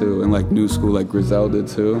shit too, and like new school like Griselda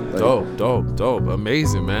too. Like, dope,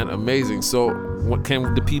 amazing, man, amazing. So what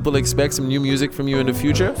can the people expect some new music from you in the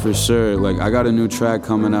future? For sure. Like I got a new track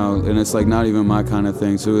coming out, and it's like not even my kind of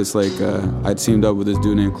thing too. It's like I teamed up with this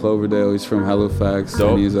dude named Cloverdale. He's from Halifax,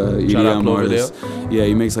 and he's a EDM artist. Yeah,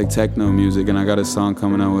 he makes like techno music, and I got a song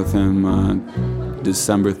coming out with him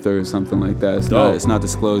December 3rd, something like that. It's not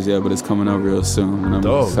disclosed yet, but it's coming out real soon, and I'm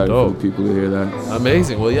excited for people to hear that.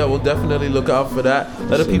 Amazing. Well, yeah, we'll definitely look out for that.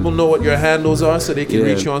 Let the people know what your handles are so they can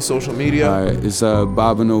reach you on social media. All right, it's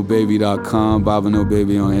bobinobaby.com, Bobino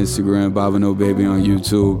Baby on Instagram, Bobino Baby on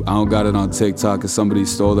YouTube. I don't got it on TikTok because somebody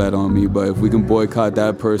stole that on me, but if we can boycott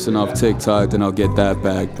that person off TikTok, then I'll get that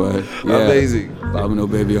back. But yeah, amazing. Bobino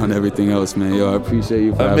Baby on everything else, man. Yo, I appreciate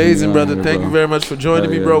you for having me. Amazing, brother. Here, Thank you very much for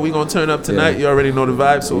joining me, bro. We gonna turn up tonight. You already know the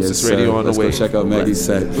vibe. Soulstice Radio on the way. Let's go check out Maggie's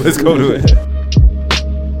set. Let's go to it.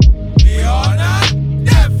 We are not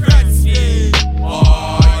different.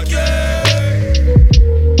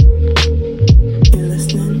 You're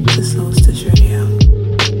listening to Soulstice Radio.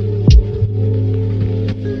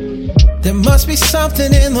 There must be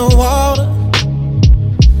something in the water.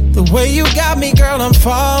 The way you got me, girl, I'm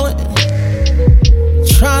falling.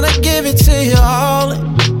 Trying to give it to you all.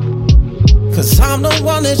 Cause I'm the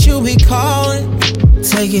one that you be calling.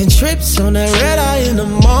 Taking trips on that red eye in the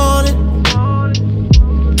morning.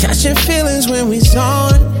 Catching feelings when we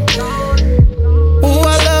zone it. Ooh,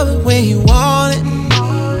 I love it when you want it.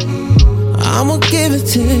 I'ma give it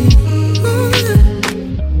to you.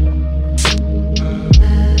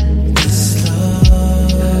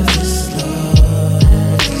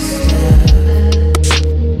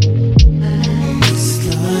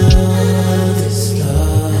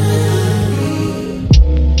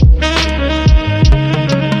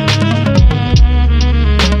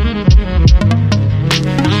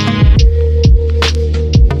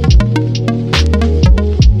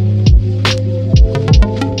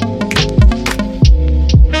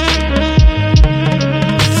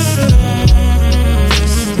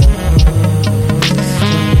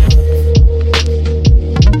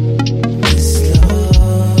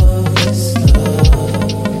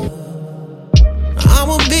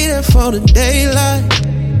 For the daylight,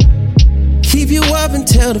 keep you up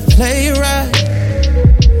until the play right.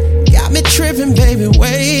 Got me tripping, baby,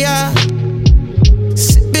 way out.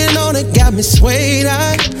 Sipping on it, got me swayed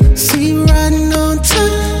out. See you riding on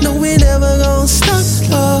top, no, we never gon' stop.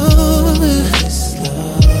 Oh,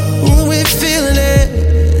 we're feeling it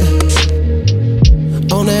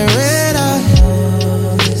on that red eye.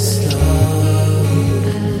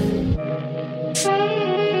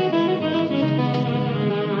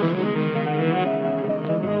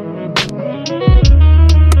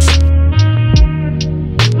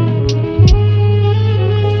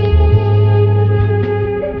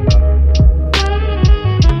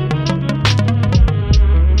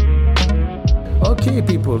 reggae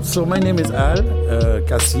people. So my name is Al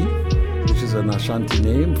Kassi, which is an Ashanti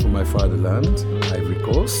name from my fatherland, Ivory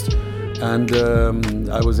Coast. And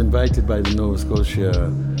I was invited by the Nova Scotia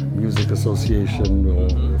Music Association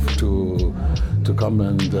to come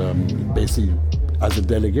and basically as a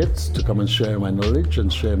delegate to come and share my knowledge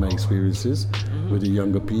and share my experiences with the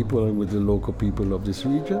younger people and with the local people of this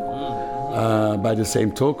region. By the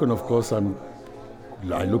same token, of course, I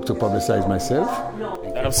look to publicize myself.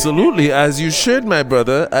 Absolutely, as you should, my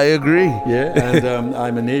brother. I agree. Yeah, and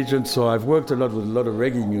I'm an agent, so I've worked a lot with a lot of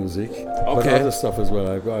reggae music, but other stuff as well.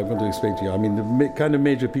 I'm going to explain to you. I mean, the kind of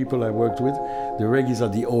major people I worked with, the reggaes are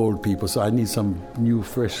the old people, so I need some new,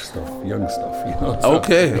 fresh stuff, young stuff. You know. So,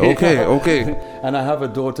 Okay. And I have a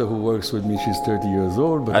daughter who works with me. She's 30 years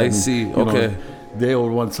old. But I see. You know, they all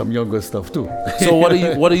want some younger stuff too. So what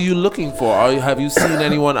are you looking for? Have you seen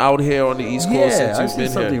anyone out here on the East Coast since you've been here?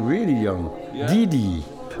 Something really young. Dee Dee.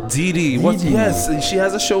 Yes, she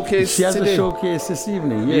has a showcase. She has today. a showcase this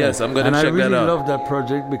evening. Yeah. Yes, I'm going to check that out. And I really love that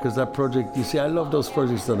project because that project, you see, I love those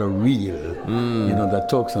projects that are real, you know, that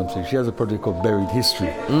talk something. She has a project called Buried History,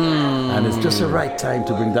 and it's just the right time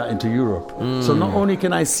to bring that into Europe. So not only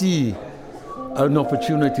can I see an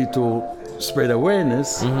opportunity to spread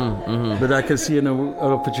awareness, but I can see an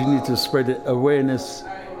opportunity to spread awareness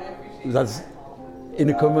that's in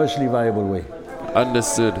a commercially viable way.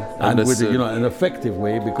 Understood. And with an effective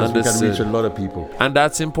way, because we can reach a lot of people. And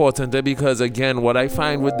that's important because, again, what I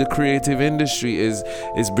find with the creative industry is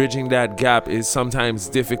bridging that gap is sometimes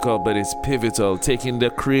difficult, but it's pivotal. Taking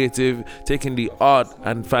the art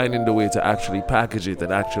and finding the way to actually package it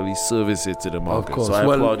and actually service it to the market. Of course. So I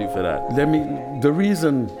applaud you for that. The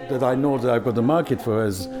reason that I know that I've got the market for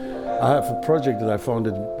is I have a project that I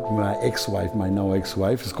founded with my now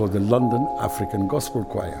ex-wife. It's called the London African Gospel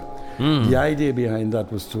Choir. The idea behind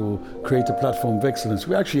that was to create a platform of excellence.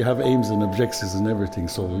 We actually have aims and objectives and everything.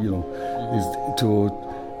 So,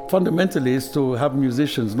 fundamentally is to have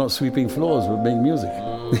musicians not sweeping floors but make music.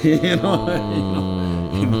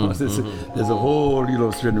 There's a whole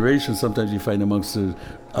generation sometimes you find amongst the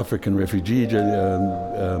African refugee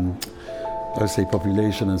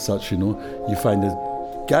population and such. You find that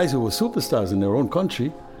guys who were superstars in their own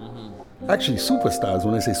country. Actually, superstars.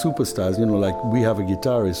 When I say superstars, like we have a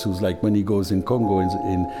guitarist who's like when he goes in Congo,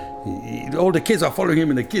 all the kids are following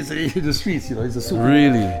him in the streets. He's a super.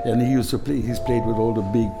 Really? And he used to play. He's played with all the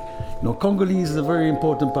big. Congolese is a very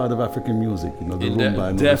important part of African music. The rumba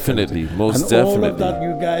and definitely, most and definitely. all of that,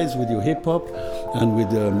 you guys, with your hip hop and with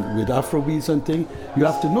Afrobeats and thing, you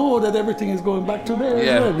have to know that everything is going back to there.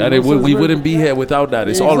 Yeah, as well, and we wouldn't be here without that.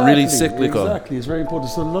 It's all really cyclical. Exactly, it's very important.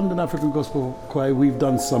 So London African Gospel Choir, we've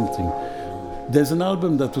done something. There's an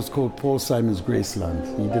album that was called Paul Simon's Graceland.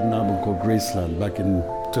 He did an album called Graceland back in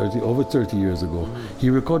over 30 years ago. He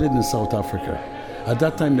recorded in South Africa. At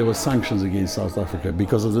that time, there were sanctions against South Africa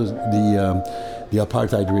because of the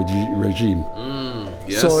apartheid regime.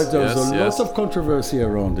 Yes, so there was a lot of controversy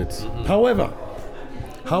around it. However,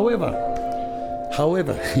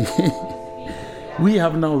 we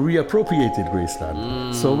have now reappropriated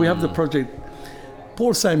Graceland. So we have the project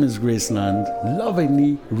Paul Simon's Graceland,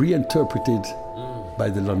 lovingly reinterpreted by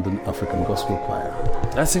the London African Gospel Choir.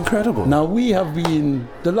 That's incredible. Now we have been,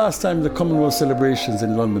 the last time the Commonwealth celebrations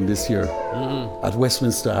in London this year, at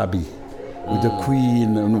Westminster Abbey, with the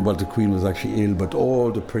Queen, the Queen was actually ill, but all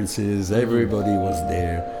the princes, everybody was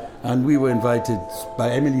there. And we were invited by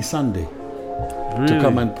Emily Sunday to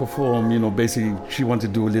come and perform. Basically she wanted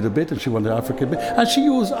to do a little bit and she wanted African bit. And she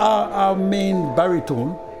used our main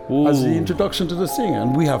baritone as the introduction to the singer.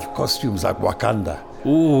 And we have costumes like Wakanda.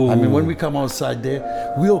 I mean, when we come outside there,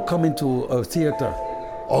 we all come into a theater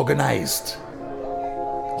organized,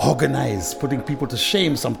 putting people to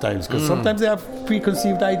shame sometimes, because sometimes they have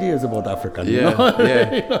preconceived ideas about Africa.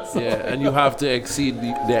 And you have to exceed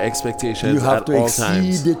their expectations. You have to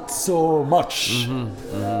exceed it so much.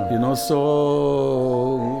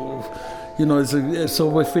 So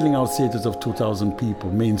we're filling out theaters of 2,000 people,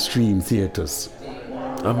 mainstream theaters.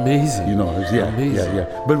 Amazing. Amazing.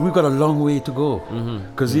 But we've got a long way to go,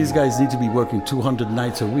 because these guys need to be working 200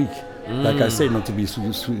 nights a week. Like I say, not to be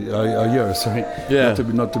a year, sorry.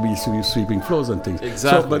 Not to be sweeping floors and things.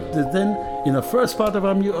 Exactly. So, but then in the first part of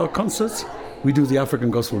our concerts, we do the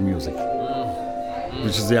African gospel music,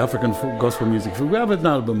 which is the African gospel music. We have an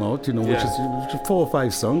album out, which is 4 or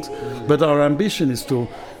 5 songs. But our ambition is to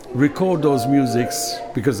record those musics,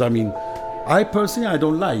 because I personally, I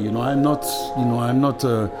don't lie. I'm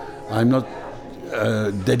not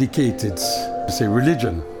dedicated to say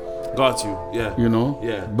religion. Got you. Yeah.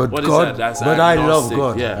 Yeah. But what God. Is that? That's but I love agnostic.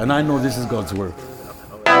 God, and I know this is God's work.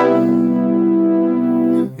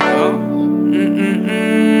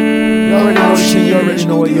 already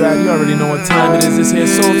know where you at. You already know what time it is. This here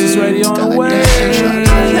Soulstice Radio on the way.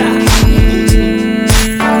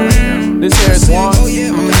 This here is Juan.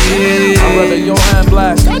 My brother Johan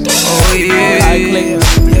Black. Oh yeah. Kai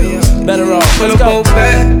Clayton. Better off. Let's go.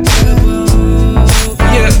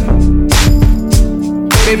 Yeah.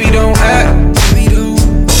 Baby, don't act.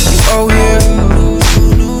 Oh yeah.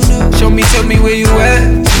 Show me, tell me where you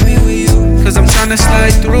at. Cause I'm tryna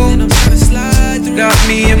slide through. Got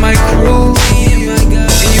me and my crew.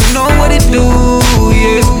 And you know what it do,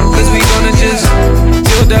 yeah. Cause we gonna just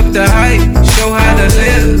build up the hype. Show how to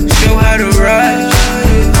live, show how to ride.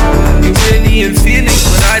 You really in feelings,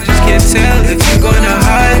 but I just can't tell if you're gonna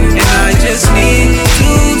hide. And I just need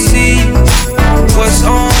to see what's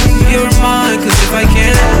on your mind. Cause if I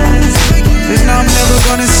can't, then I'm never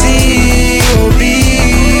gonna see or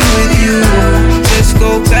be with you. Let's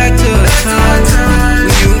go back to a time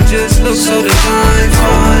when you just look so divine,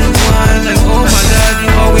 fine wine. Like, oh my God, you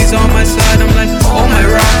always on my side. I'm like, oh my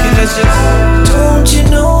rock, and that's just. Don't you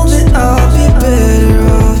know that I'll be better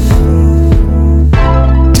off?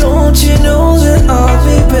 Don't you know that I'll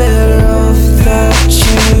be better off without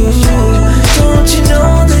you? Don't you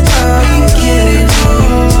know that I'll be getting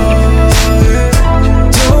off?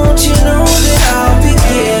 Don't you know that I'll be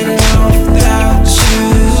getting off without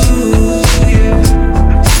you?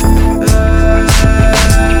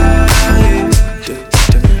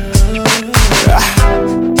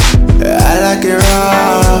 I like it raw,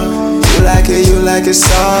 you like it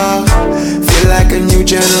soft. Feel like a new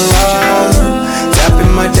general,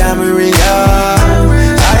 tapping my diamond ring up.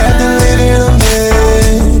 I had to live in a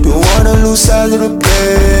bed, don't wanna lose sight of the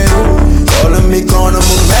bed. Calling me corner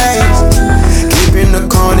my maze, keeping the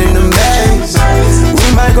corn in the maze. We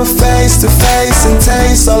might go face to face and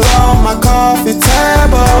taste all on my coffee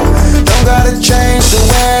table. Don't gotta change the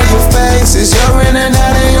way your face is, you're in and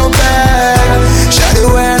out of your bag. Shawty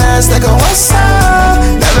wearing ass like a what's up,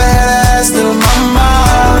 never had to ask little mama.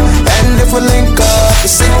 And if we link up, the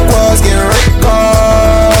sequel's getting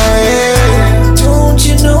recalled, yeah. Don't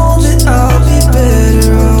you know that I'll be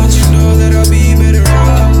better off? Don't you know that I'll be better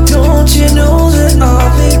off? Don't you know that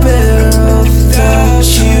I'll be better off without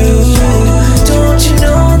you? Don't you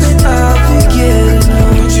know that I'll be getting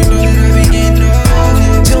off? Don't you know that I'll be getting off?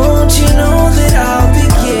 Don't you know that I'll be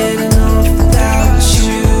getting off without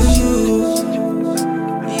you?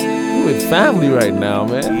 You with family right now,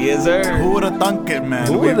 man. Yes, sir. Who would have thunk it, man?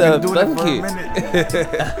 Who We've would have been doing it for a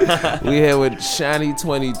minute. We here with Shani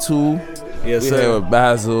 22. Yes, we sir. here with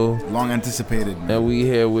Basil. Long anticipated, man. And we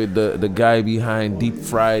here with the guy behind Deep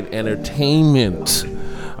Fried Entertainment.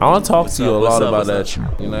 I want to talk to you a lot about that. You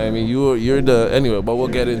know what I mean? You're the anyway, but we'll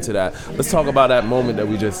get into that. Let's talk about that moment that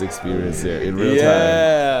we just experienced here in real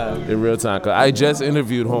time. In real time. Cause I just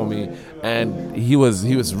interviewed homie, and he was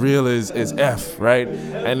real as F, right?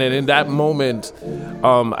 And then in that moment,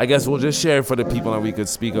 I guess we'll just share it for the people and we could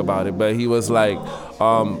speak about it. But he was like,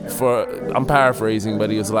 I'm paraphrasing, but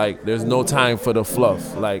he was like, there's no time for the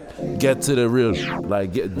fluff. Like, get to the real,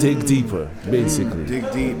 like dig deeper, basically.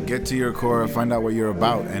 Dig deep, get to your core, find out what you're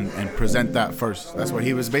about, and present that first. That's what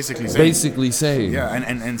he was basically saying. Yeah,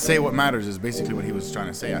 and say what matters is basically what he was trying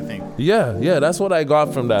to say, I think. Yeah, that's what I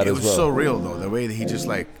got from that as well. It was so real, though, the way that he just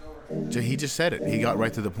said it. He got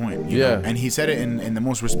right to the point. You know? And he said it in the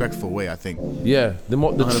most respectful way, I think. Yeah,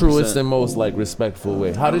 the truest and most like respectful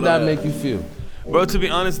way. How did that make you feel? Bro, to be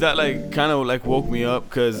honest, that like kind of like woke me up,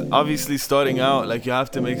 because obviously starting out, like you have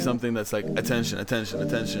to make something that's like attention,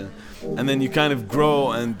 and then you kind of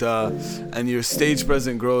grow and your stage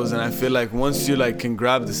presence grows, and I feel like once you like can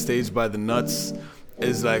grab the stage by the nuts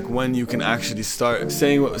is like when you can actually start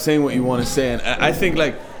saying what you want to say. And I think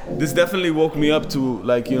like this definitely woke me up to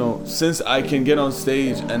like, you know, since I can get on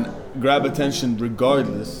stage and grab attention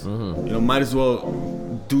regardless, you know, might as well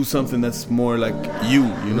do something that's more like you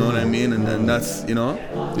know what I mean? And then that's, you know,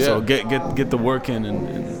 so get the work in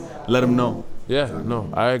and let them know. Yeah, no,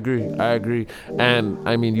 I agree. And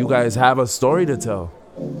I mean, you guys have a story to tell,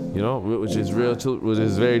 you know, which is which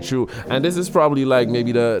is very true. And this is probably like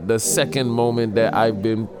maybe the second moment that I've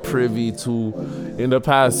been privy to in the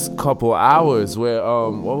past couple hours where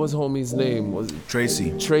what was homie's name? Was it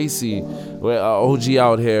Tracy, where OG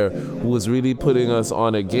out here who was really putting us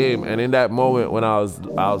on a game. And in that moment when I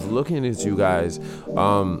was looking at you guys,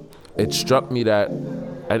 it struck me that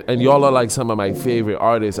and y'all are like some of my favorite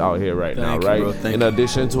artists out here right now, right? Bro, in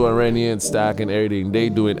addition to Iranian Stack and everything they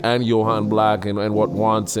doing, and Johan Black and what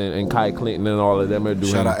Wants and Kai Clinton and all of them are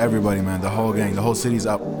doing. Shout out everybody, man. The whole gang, the whole city's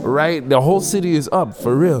up. Right, the whole city is up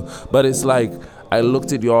for real. But it's like I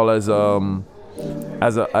looked at y'all as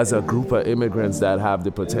a group of immigrants that have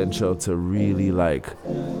the potential to really like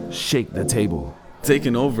shake the table.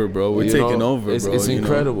 taking over, bro. We're taking over, it's, bro. It's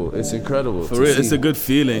incredible. It's incredible. For real, it's a good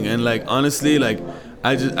feeling. And like honestly, like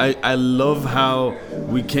I love how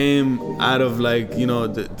we came out of like, you know,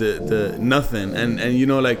 the nothing, and you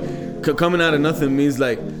know, like coming out of nothing means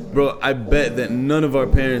like, bro, I bet that none of our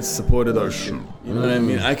parents supported our shit. You know what I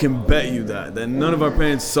mean? I can bet you that none of our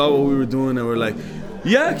parents saw what we were doing and were like,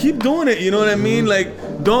 yeah, keep doing it. You know what I mean?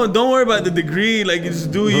 Like, don't worry about the degree. Like, you just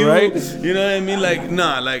do you. Right? You know what I mean? Like,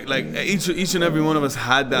 nah. Like each and every one of us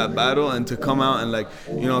had that battle, and to come out and like,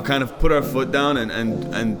 you know, kind of put our foot down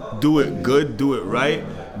and do it good, do it right.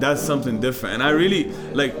 That's something different. And I really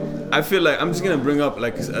like. I feel like I'm just gonna bring up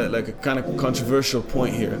like a kind of controversial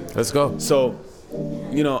point here. Let's go. So,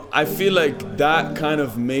 you know, I feel like that kind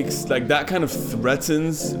of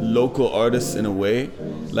threatens local artists in a way.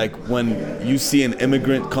 Like when you see an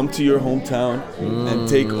immigrant come to your hometown and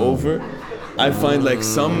take over, I find like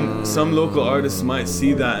some local artists might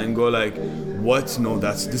see that and go like, what? No,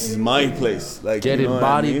 this is my place. Like, getting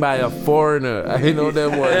bodied by a foreigner. I know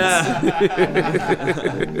them ones.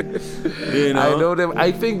 You know? I know them.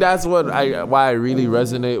 I think that's why I really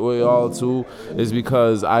resonate with y'all too, is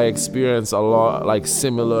because I experience a lot like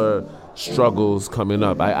similar struggles coming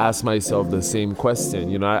up. I ask myself the same question.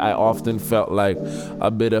 You know, I often felt like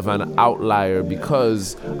a bit of an outlier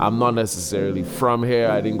because I'm not necessarily from here.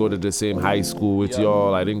 I didn't go to the same high school with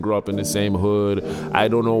y'all. I didn't grow up in the same hood. I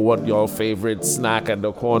don't know what your favorite snack at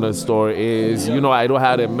the corner store is. You know, I don't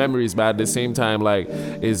have the memories, but at the same time, like,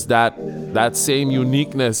 is that same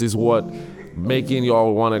uniqueness is what making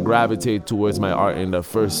y'all want to gravitate towards my art in the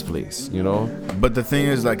first place, you know? But the thing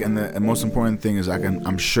is, like, and the most important thing is,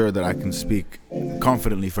 I'm sure that I can speak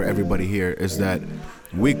confidently for everybody here, is that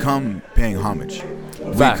we come paying homage.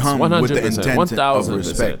 Facts, we come 100%, with the intent 1000%, of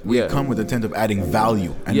respect. We come with the intent of adding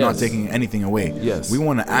value and not taking anything away. Yes. We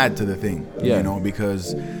want to add to the thing, you know,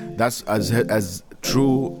 because that's as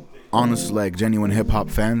true, honest, like genuine hip hop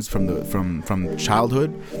fans from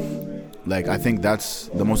childhood. Like, I think that's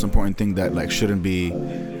the most important thing that like shouldn't be,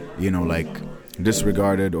 you know, like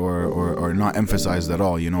disregarded or not emphasized at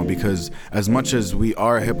all, you know, because as much as we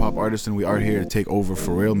are hip hop artists and we are here to take over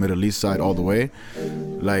for real, Middle East side all the way,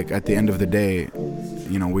 like at the end of the day,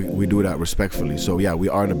 you know, we do that respectfully. So yeah, we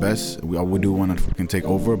are the best. We do want to fucking take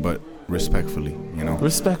over, but respectfully, you know.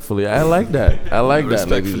 Respectfully, I like that. I like that.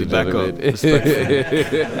 Respectfully, back up.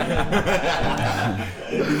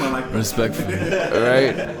 Respectfully. All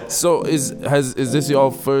right. So is this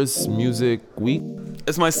your first music week?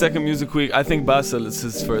 It's my second music week. I think Basel is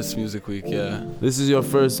his first music week, yeah. This is your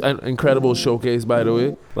first incredible showcase, by the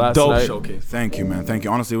way. Last Dope night. showcase. Thank you, man. Thank you.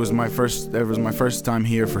 Honestly, it was my first time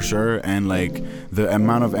here for sure, and like the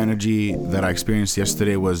amount of energy that I experienced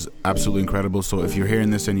yesterday was absolutely incredible. So if you're hearing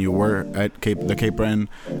this and you were at the Cape Breton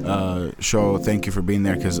show, thank you for being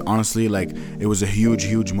there, because honestly, like, it was a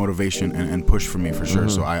huge motivation and push for me for sure.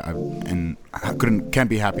 So I can't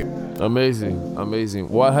be happier. Amazing.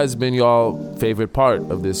 What has been your favorite part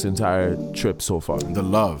of this entire trip so far? The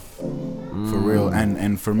love, for real,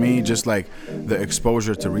 and for me, just like the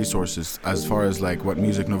exposure to resources as far as like what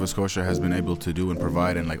Music Nova Scotia has been able to do and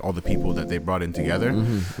provide, and like all the people that they brought in together.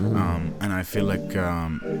 And I feel like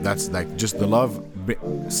that's like just the love,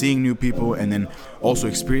 seeing new people, and then also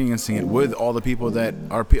experiencing it with all the people that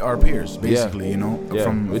are our peers, basically, you know,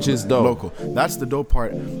 from which is dope. Local. That's the dope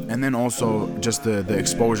part. And then also just the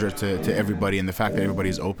exposure to everybody, and the fact that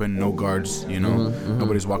everybody's open, no guards, you know,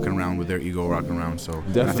 nobody's walking around with their ego rocking around. So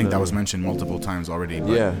I think that was mentioned multiple times already.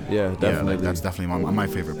 But yeah, definitely. Yeah, like, that's definitely my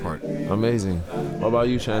favorite part. Amazing. What about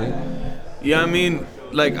you, Shani? Yeah, I mean,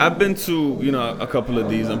 like, I've been to, you know, a couple of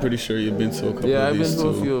these. I'm pretty sure you've been to a couple of these too. Yeah, I've been to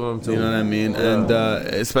a few of them too. You know what I mean? Yeah. And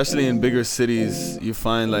especially in bigger cities, you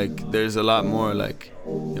find like there's a lot more like,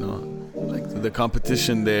 you know, like the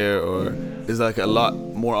competition there, or is like a lot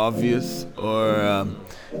more obvious, or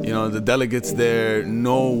you know, the delegates there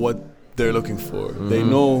know what they're looking for. They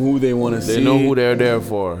know who they want to see. They know who they're there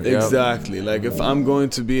for. Exactly. Yep. Like, if I'm going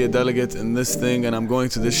to be a delegate in this thing and I'm going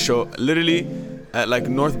to this show, literally at like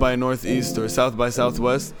North by Northeast or South by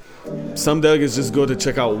Southwest, some delegates just go to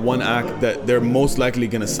check out one act that they're most likely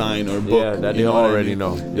going to sign or book. Yeah, that they already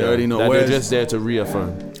know. They already know. That they're just there to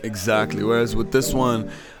reaffirm. Exactly. Whereas with this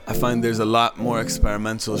one, I find there's a lot more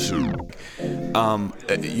experimental shit.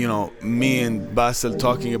 You know, me and Basel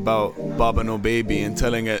talking about Baba No Baby and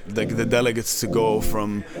telling it, like, the delegates to go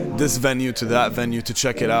from this venue to that venue to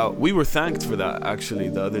check it out. We were thanked for that actually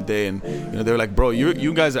the other day, and you know, they were like, bro,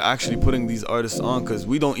 you guys are actually putting these artists on, because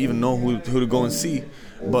we don't even know who to go and see,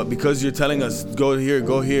 but because you're telling us go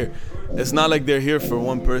here, it's not like they're here for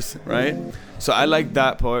one person, right? So I like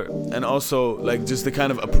that part, and also like just the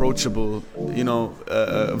kind of approachable,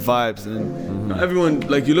 vibes, and everyone,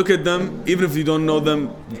 like, you look at them, even if you don't know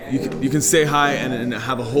them, you can say hi and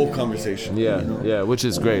have a whole conversation. Yeah, which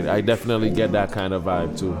is great. I definitely get that kind of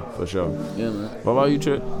vibe too, for sure. Yeah, man. What about you,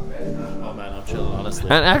 Trip? Oh man, I'm chilling,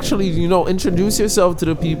 honestly. And actually, introduce yourself to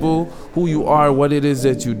the people, who you are, what it is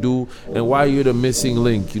that you do, and why you're the missing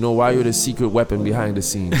link. Why you're the secret weapon behind the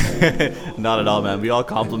scenes. Not at all, man. We all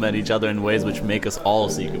complement each other in ways which make us all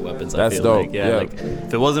secret weapons. That's I feel dope. like, like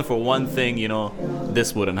if it wasn't for one thing,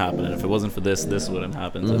 this wouldn't happen, and if it wasn't for this wouldn't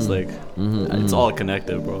happen. So it's like it's all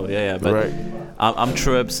connected, bro. Yeah. But right. I'm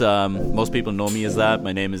Trips. Most people know me as that.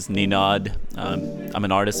 My name is Ninad. I'm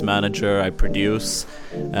an artist manager. I produce,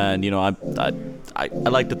 and I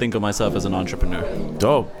like to think of myself as an entrepreneur.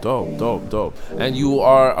 Dope. And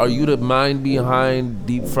are you the mind behind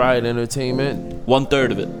Deep Fried Entertainment?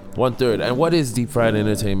 1/3 of it. 1/3. And what is Deep Fried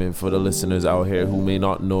Entertainment for the listeners out here who may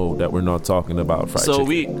not know that we're not talking about fried chicken?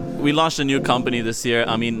 So we launched a new company this year.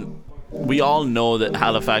 I mean, we all know that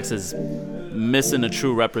Halifax is missing a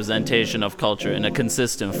true representation of culture in a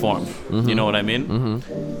consistent form. You know what I mean?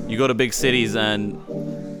 You go to big cities and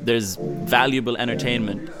there's valuable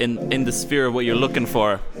entertainment in the sphere of what you're looking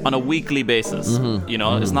for on a weekly basis.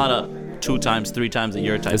 It's not a 2 times, 3 times a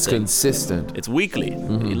year type it's thing. It's consistent. It's weekly,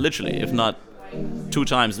 literally, if not 2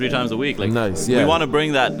 times, 3 times a week. Like, nice, yeah. We want to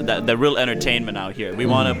bring that real entertainment out here. We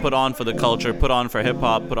want to put on for the culture, put on for hip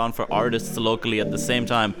hop, put on for artists locally at the same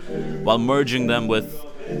time, while merging them with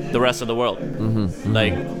the rest of the world.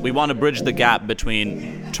 Like, we want to bridge the gap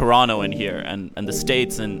between Toronto and here and the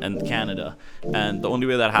States and Canada. And the only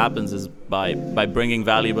way that happens is by bringing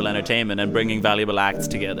valuable entertainment and bringing valuable acts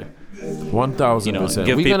together.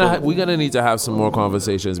 1,000%. We're gonna need to have some more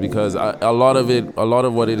conversations, because a lot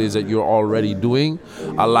of what it is that you're already doing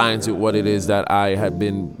aligns with what it is that I have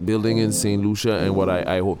been building in St. Lucia, and what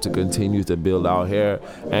I hope to continue to build out here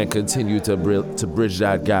and continue to bridge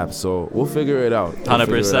that gap. So we'll figure it out.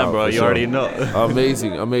 100%, bro. You already know.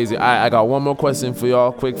 Amazing. I got one more question for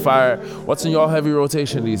y'all. Quick fire. What's in y'all heavy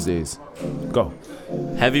rotation these days? Go.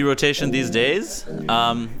 Heavy rotation these days?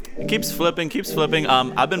 Keeps flipping.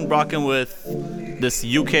 I've been rocking with this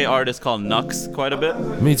UK artist called Nux quite a bit.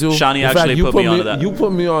 Me too. Shani actually put me onto that. You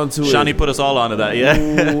put me onto it. Shani put us all onto that,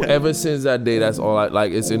 yeah. Ooh, ever since that day, that's all I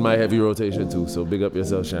like. It's in my heavy rotation too. So big up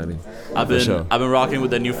yourself, Shani. I've been rocking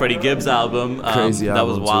with the new Freddie Gibbs album. Crazy that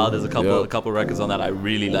album was wild. too. There's a couple records on that I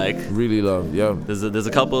really like. Really love, yeah. There's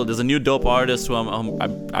a new dope artist who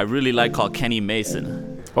I really like called Kenny Mason.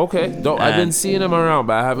 Okay, dope. I've been seeing him around,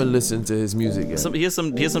 but I haven't listened to his music yet. He has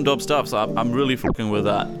some dope stuff, so I'm really fucking with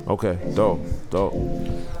that. Okay, dope.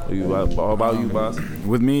 How about you, boss?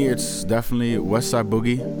 With me, it's definitely Westside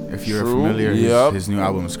Boogie. If you're familiar, his new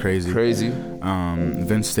album is crazy.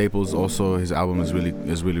 Vince Staples also, his album is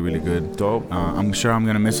really good. Dope. I'm sure I'm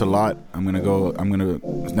gonna miss a lot. I'm gonna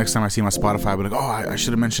next time I see my Spotify, I'll be like, I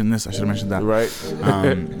should have mentioned this. I should have mentioned that. Right.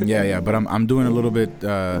 But I'm doing a little bit.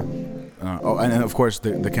 And of course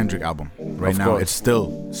the Kendrick album. Right now, it's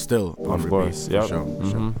still on repeat. Of course, yep. For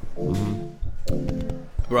sure.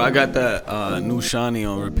 Bro, I got that new Shani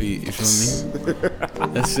on repeat. You feel me?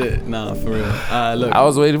 That's it. Nah, for real. Look, I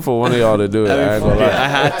was waiting for one of y'all to do it. I ain't gonna lie.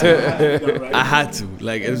 I had to.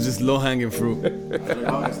 Like, it was just low hanging fruit.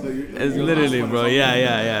 It's literally, bro.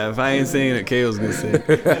 Yeah. If I ain't saying it, K.O.'s gonna say it.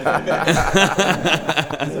 It's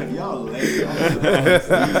like, y'all late.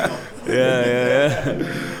 Yeah.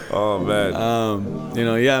 Oh man.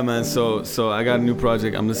 Yeah, man. So I got a new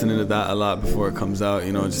project. I'm listening to that a lot before it comes out.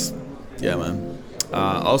 Man.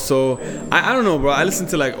 Also, I don't know, bro. I listen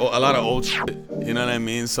to like a lot of old shit. You know what I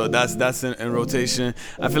mean? So that's in rotation.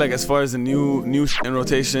 I feel like as far as the new shit in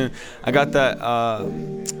rotation, I got that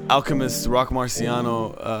Alchemist Rock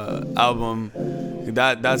Marciano album.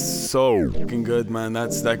 That's so fucking good, man.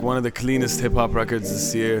 That's like one of the cleanest hip hop records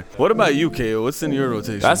this year. What about you, K.O.? What's in your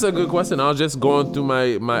rotation? That's a good question. I was just going through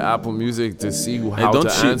my Apple Music to see how to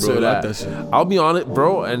answer bro. that. Like that shit. I'll be honest,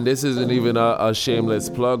 bro, and this isn't even a shameless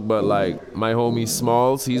plug, but like my homie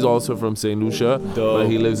Smalls, he's also from St. Lucia, but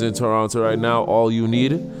he lives in Toronto right now. All You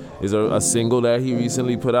Need is a single that he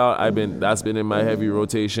recently put out. That's been in my heavy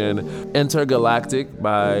rotation. Intergalactic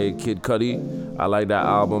by Kid Cudi. I like that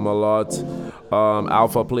album a lot.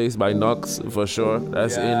 Alpha Place by Nux for sure.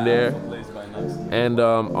 That's in there. And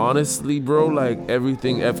honestly, bro, like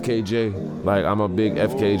everything FKJ. Like I'm a big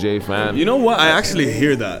FKJ fan. You know what? I actually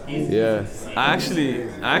hear that. Yeah. I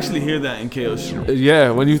actually hear that in KO's show.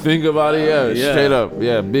 Yeah, when you think about it, yeah, straight up.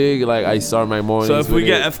 Yeah, big, like I start my mornings. So if we with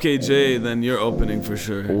get it. FKJ, then you're opening for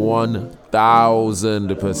sure.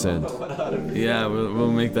 1,000%. Yeah,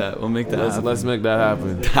 we'll make that. We'll make that happen. Let's make that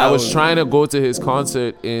happen. I was trying to go to his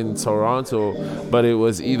concert in Toronto, but it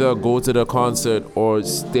was either go to the concert or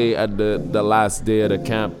stay at the last day of the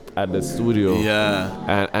camp at the studio.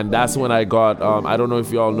 Yeah. And that's when I got, I don't know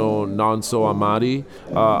if y'all know Nonso Amadi,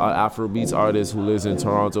 an Afrobeats artist who lives in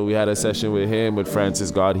Toronto. We had a session with him, with Francis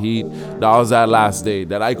God Heat. That was that last day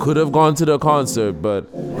that I could have gone to the concert,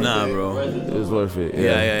 but nah, bro. It was worth it.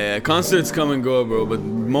 Yeah. Concerts come and go, bro, but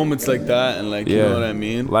moments like that and like, you know what I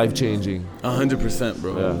mean? Life-changing. 100%,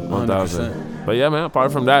 bro. Yeah, 1,000. But yeah, man,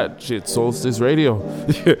 apart from that, shit, Soulstice Radio.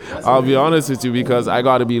 I'll be honest with you, because I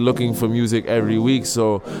got to be looking for music every week,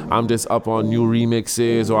 so I'm just up on new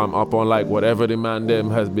remixes, or I'm up on like whatever the man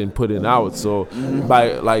them has been putting out. So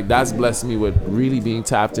by like that's blessed me with really being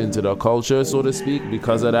tapped into the culture, so to speak,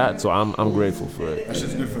 because of that. So I'm grateful for it. That's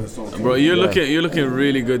just good for the soul. Bro, you're looking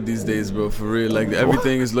really good these days, bro, for real. Like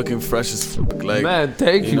everything is looking fresh as fuck. Like, man,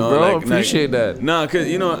 thank you, bro. Appreciate that. Nah, cause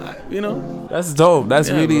you know that's dope.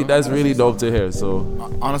 That's really dope to hear.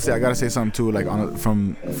 So honestly, I gotta say something too. Like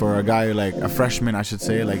for a guy like a freshman, I should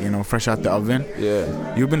say, like fresh out the oven.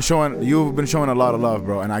 Yeah, you've been showing a lot of love,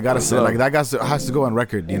 bro. And I gotta say, like that has to go on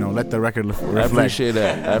record. Let the record reflect. I appreciate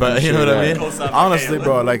that. But you know what I mean? Honestly,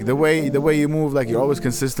 bro, like the way you move, like you're always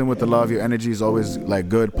consistent with the love. Your energy is always like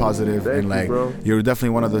good, positive, and like you're definitely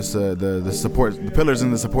one of the pillars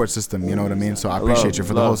in the support system. You know what I mean? So I appreciate you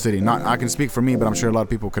for the whole city. Not I can speak for me, but I'm sure a lot of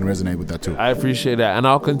people can resonate with that too. I appreciate that, and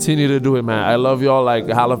I'll continue to do it, man. I love y'all. Like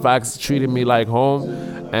Halifax treated me like home,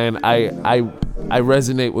 and I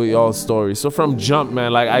resonate with y'all's story. So from jump,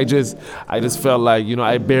 man, like I just felt like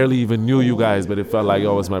I barely even knew you guys, but it felt like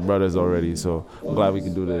y'all was my brothers already. So I'm glad we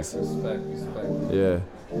can do this. Respect. Yeah.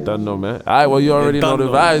 Don't know, man. All right, well, you already know the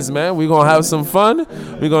vibes, man. We're going to have some fun.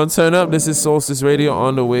 We're going to turn up. This is Soulstice Radio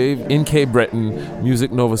on the Wave in Cape Breton,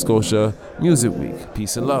 Music Nova Scotia, Music Week.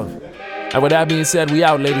 Peace and love. And with that being said, we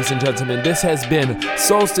out, ladies and gentlemen. This has been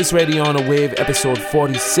Soulstice Radio on the Wave, episode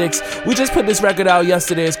 46. We just put this record out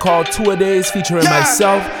yesterday. It's called 2 a Days, featuring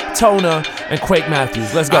myself, Tona, and Quake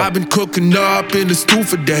Matthews. Let's go. I've been cooking up in the stew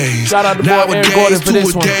for days. Shout out to boy Aaron Gordon for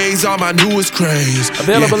this one. Nowadays, all my newest craze.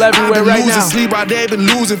 Available everywhere right now. I've been losing sleep all day, been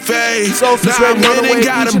losing faith. Soulstice Radio on the Wave,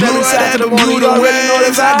 got a each and every Saturday morning. You already know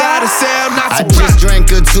the I gotta say, I'm not I just drank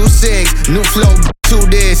a 2-6, new flow, 2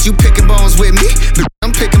 this. You picking bones with me?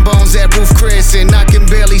 I'm picking bones at Roof Chris, and I can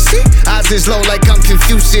barely see. Eyes is low like I'm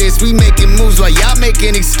Confucius. We making moves while y'all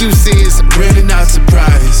making excuses. I'm really not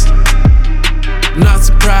surprised. Not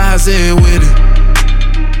surprising with it.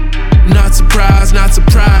 Not surprised, not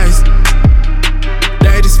surprised.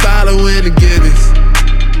 They just following the gimmicks.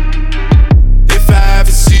 If I ever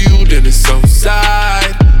see you, then it's on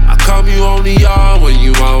side. I come you on the yard when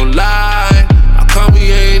you online. I come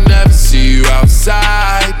we ain't never see you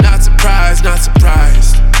outside. Not surprised, not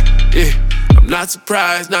surprised. Yeah, I'm not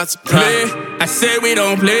surprised, not surprised. Play. I say we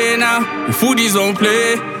don't play now. The foodies don't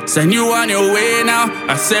play. Send you on your way now.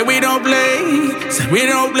 I say we don't play. Say we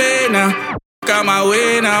don't play now. Got my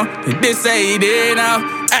way now. And this ain't it now.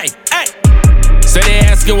 Hey, hey. Say they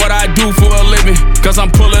asking what I do for a living. Cause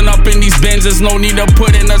I'm pulling up in these Benzes. No need to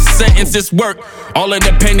put in a sentence, it's work. All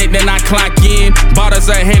independent, then I clock in. Bottles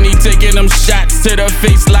of Henny, taking them shots to the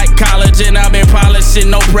face like college. And I've been polishing,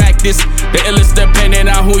 no practice. The illest depending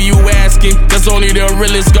on who you asking. Cause only the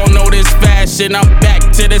realest gon' know this fashion. I'm back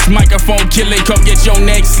to this microphone killing. Come get your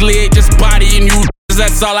neck slid. Just bodying you.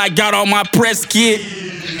 That's all I got on my press kit.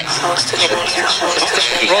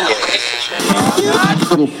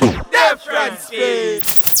 Death Friend Speed.